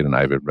real estate, and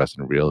I've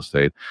invested in real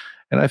estate.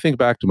 And I think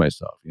back to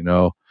myself,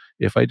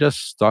 if I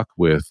just stuck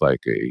with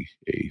like a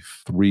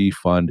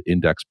 3-fund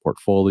index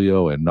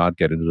portfolio and not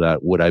get into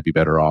that, would I be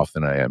better off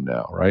than I am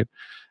now, right?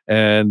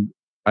 And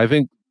I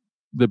think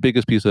the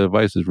biggest piece of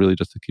advice is really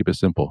just to keep it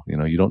simple.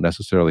 You don't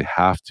necessarily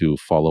have to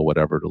follow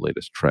whatever the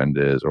latest trend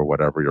is or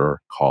whatever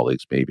your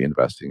colleagues may be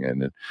investing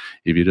in. And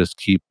if you just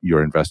keep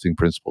your investing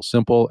principles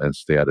simple and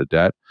stay out of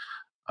debt,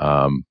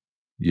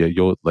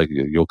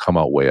 you'll come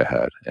out way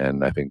ahead.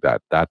 And I think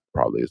that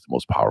probably is the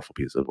most powerful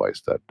piece of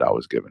advice that I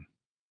was given.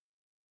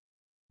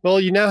 Well,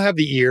 you now have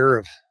the ear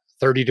of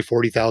 30 to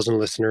 40,000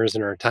 listeners,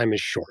 and our time is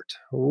short.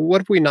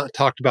 What have we not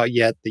talked about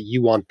yet that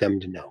you want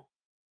them to know?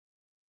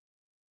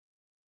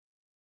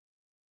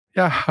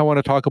 Yeah, I want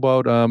to talk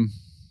about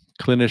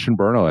clinician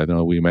burnout. I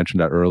know we mentioned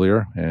that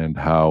earlier, and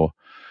how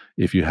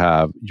if you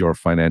have your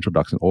financial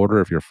ducks in order,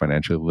 if you're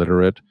financially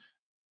literate,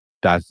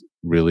 that's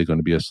really going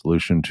to be a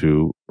solution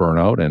to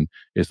burnout. And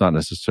it's not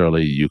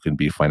necessarily you can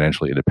be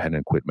financially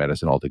independent, quit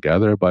medicine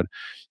altogether, but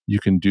you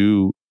can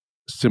do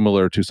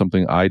similar to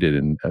something I did,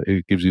 and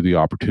it gives you the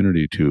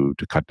opportunity to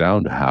cut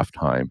down to half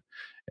time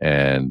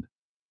and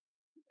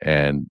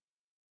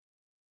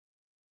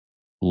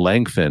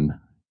lengthen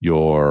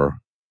your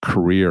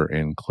career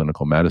in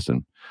clinical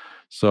medicine.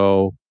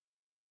 So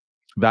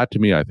that, to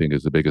me, I think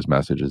is the biggest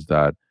message, is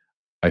that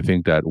I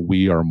think that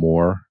we are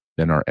more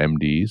than our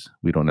MDs.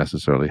 We don't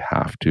necessarily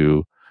have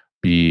to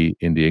be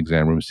in the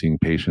exam room seeing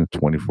patients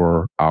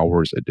 24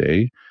 hours a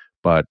day.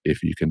 But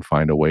if you can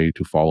find a way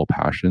to follow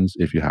passions,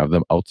 if you have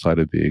them outside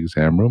of the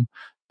exam room,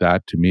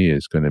 that to me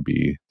is going to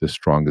be the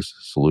strongest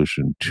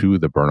solution to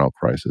the burnout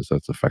crisis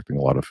that's affecting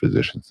a lot of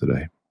physicians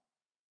today.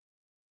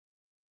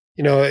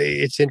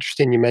 It's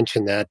interesting you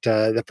mentioned that.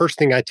 The first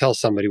thing I tell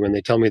somebody when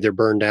they tell me they're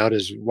burned out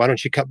is, why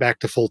don't you cut back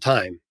to full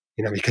time?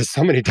 Because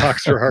so many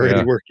docs are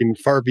already working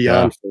far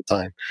beyond full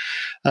time.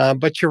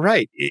 But you're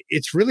right.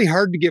 It's really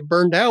hard to get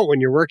burned out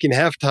when you're working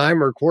half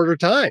time or quarter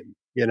time.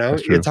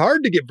 It's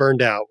hard to get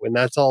burned out when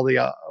that's all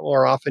the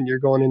more often you're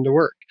going into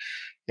work,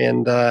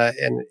 and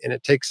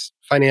it takes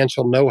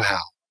financial know-how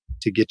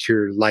to get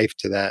your life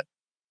to that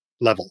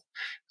level.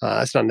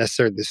 It's not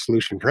necessarily the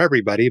solution for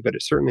everybody, but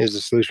it certainly is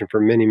a solution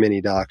for many,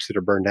 many docs that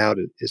are burned out.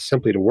 It is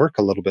simply to work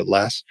a little bit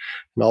less,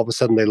 and all of a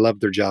sudden they love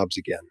their jobs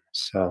again.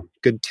 So,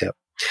 good tip.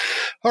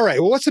 All right.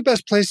 Well, what's the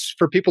best place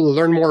for people to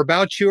learn more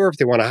about you, or if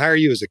they want to hire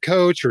you as a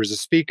coach or as a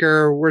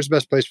speaker? Where's the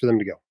best place for them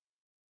to go?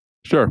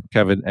 Sure.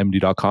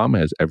 KevinMD.com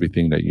has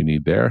everything that you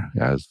need there.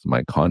 It has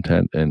my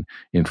content and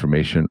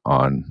information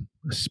on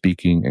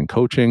speaking and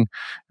coaching.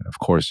 And of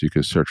course, you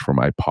can search for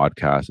my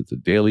podcast. It's a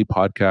daily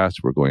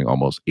podcast. We're going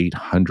almost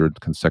 800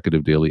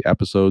 consecutive daily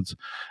episodes.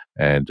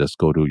 And just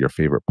go to your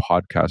favorite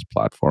podcast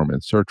platform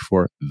and search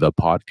for The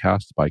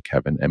Podcast by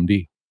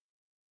KevinMD.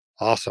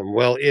 Awesome.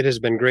 Well, it has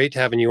been great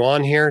having you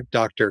on here,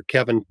 Dr.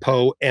 Kevin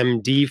Poe,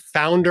 MD,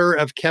 founder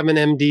of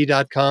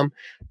KevinMD.com.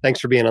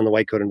 Thanks for being on the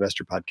White Coat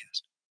Investor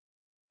Podcast.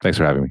 Thanks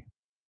for having me.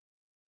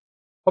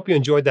 Hope you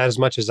enjoyed that as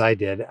much as I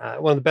did.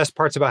 One of the best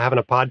parts about having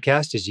a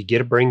podcast is you get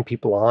to bring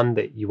people on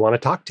that you want to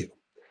talk to.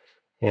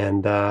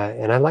 And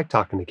I like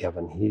talking to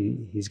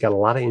Kevin. He's got a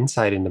lot of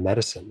insight into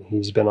medicine.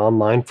 He's been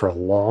online for a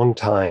long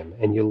time,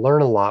 and you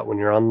learn a lot when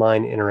you're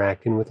online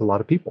interacting with a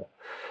lot of people.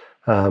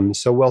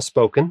 So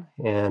well-spoken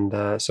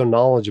and so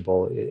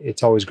knowledgeable.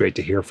 It's always great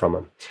to hear from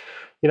him.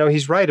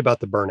 He's right about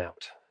the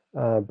burnout.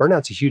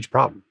 Burnout's a huge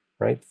problem,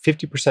 right?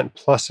 50%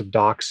 plus of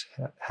docs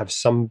have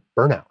some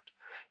burnout.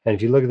 And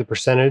if you look at the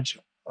percentage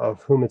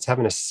of whom it's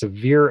having a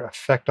severe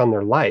effect on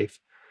their life,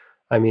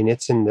 I mean,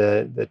 it's in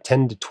the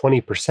 10 to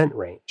 20%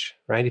 range,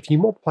 right? If you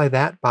multiply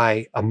that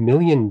by 1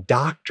 million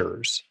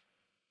doctors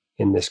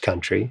in this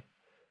country,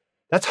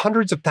 that's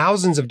hundreds of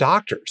thousands of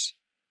doctors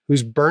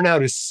whose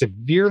burnout is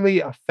severely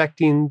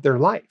affecting their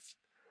life.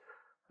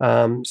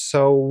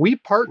 So we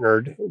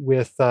partnered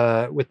with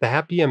the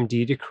Happy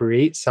MD to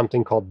create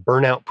something called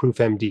Burnout Proof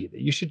MD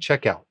that you should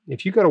check out.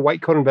 If you go to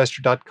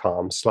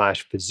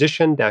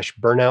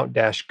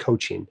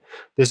whitecoatinvestor.com/physician-burnout-coaching,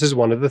 this is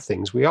one of the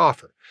things we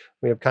offer.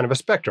 We have kind of a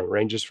spectrum. It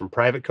ranges from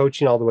private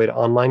coaching all the way to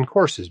online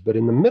courses. But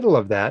in the middle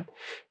of that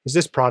is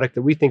this product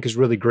that we think is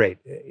really great.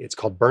 It's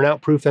called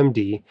Burnout Proof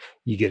MD.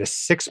 You get a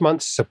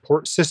 6-month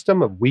support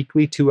system of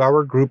weekly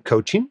 2-hour group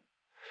coaching.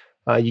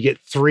 You get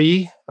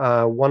 3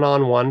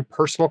 one-on-one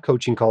personal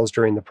coaching calls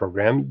during the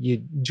program.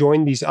 You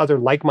join these other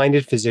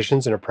like-minded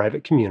physicians in a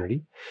private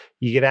community.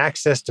 You get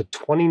access to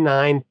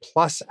 29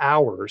 plus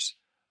hours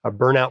of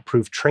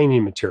burnout-proof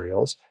training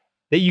materials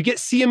that you get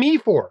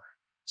CME for.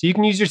 So you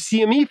can use your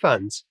CME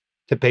funds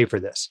to pay for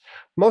this.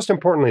 Most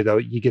importantly, though,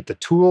 you get the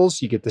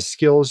tools, you get the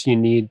skills you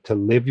need to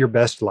live your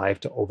best life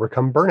to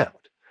overcome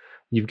burnout.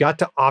 You've got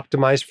to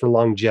optimize for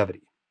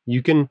longevity.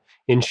 You can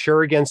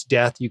insure against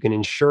death. You can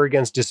insure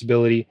against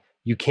disability.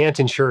 You can't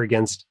insure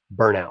against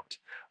burnout.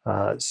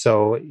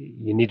 So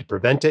you need to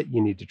prevent it. You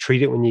need to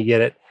treat it when you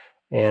get it.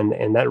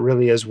 And that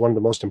really is one of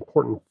the most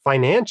important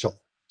financial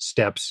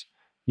steps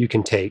you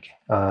can take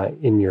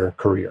in your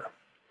career.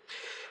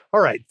 All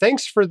right.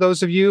 Thanks for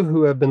those of you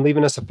who have been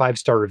leaving us a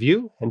 5-star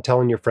review and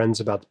telling your friends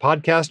about the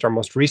podcast. Our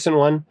most recent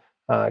one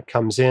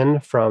comes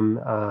in from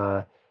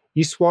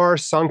Iswar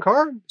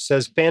Sankar,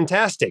 says,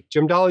 fantastic.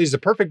 Jim Dolly is the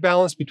perfect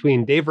balance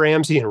between Dave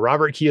Ramsey and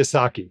Robert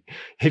Kiyosaki.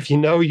 If you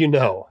know, you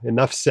know.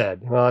 Enough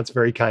said. Well, that's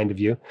very kind of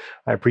you.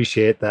 I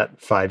appreciate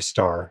that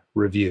 5-star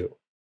review.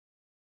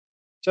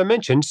 So I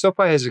mentioned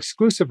SoFi has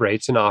exclusive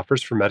rates and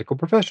offers for medical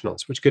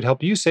professionals, which could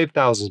help you save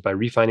thousands by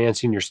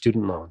refinancing your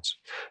student loans.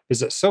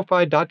 Visit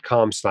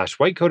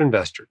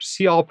SoFi.com/whitecoatinvestor to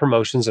see all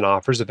promotions and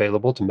offers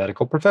available to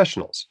medical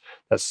professionals.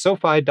 That's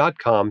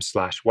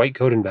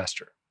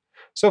SoFi.com/whitecoatinvestor.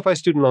 SoFi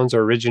Student Loans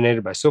are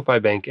originated by SoFi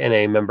Bank,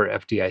 NA, member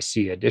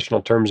FDIC.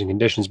 Additional terms and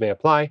conditions may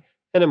apply.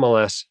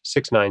 NMLS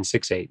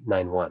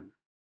 696891.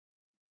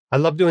 I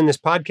love doing this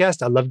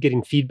podcast. I love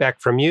getting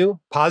feedback from you.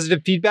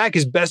 Positive feedback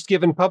is best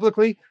given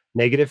publicly.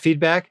 Negative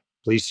feedback,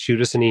 please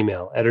shoot us an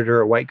email,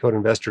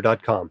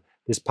 editor@whitecoatinvestor.com.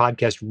 This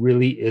podcast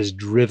really is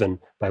driven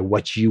by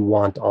what you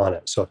want on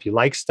it. So if you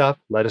like stuff,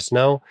 let us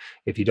know.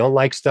 If you don't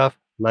like stuff,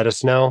 let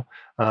us know.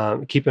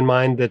 Keep in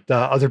mind that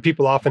other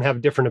people often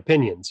have different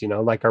opinions,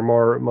 like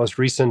our most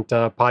recent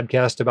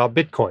podcast about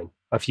Bitcoin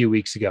a few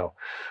weeks ago,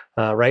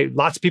 right?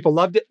 Lots of people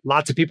loved it.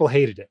 Lots of people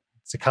hated it.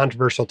 It's a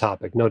controversial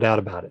topic, no doubt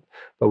about it.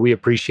 But we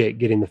appreciate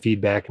getting the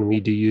feedback, and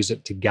we do use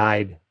it to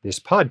guide this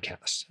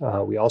podcast.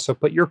 We also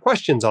put your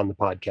questions on the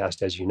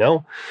podcast, as you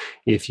know.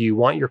 If you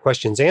want your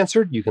questions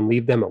answered, you can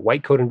leave them at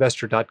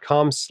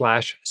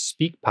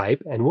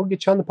whitecoatinvestor.com/speakpipe, and we'll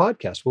get you on the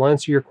podcast. We'll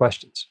answer your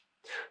questions.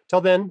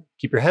 Till then,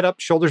 keep your head up,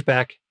 shoulders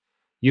back.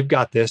 You've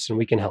got this, and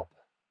we can help.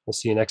 We'll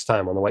see you next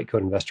time on the White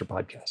Coat Investor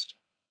Podcast.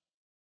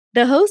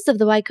 The hosts of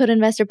the White Coat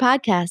Investor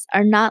Podcast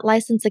are not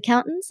licensed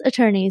accountants,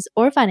 attorneys,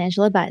 or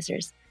financial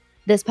advisors.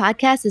 This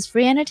podcast is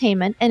free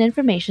entertainment and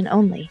information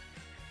only.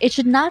 It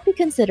should not be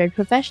considered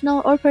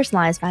professional or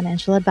personalized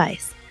financial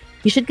advice.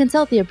 You should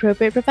consult the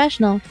appropriate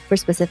professional for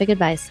specific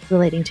advice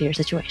relating to your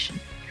situation.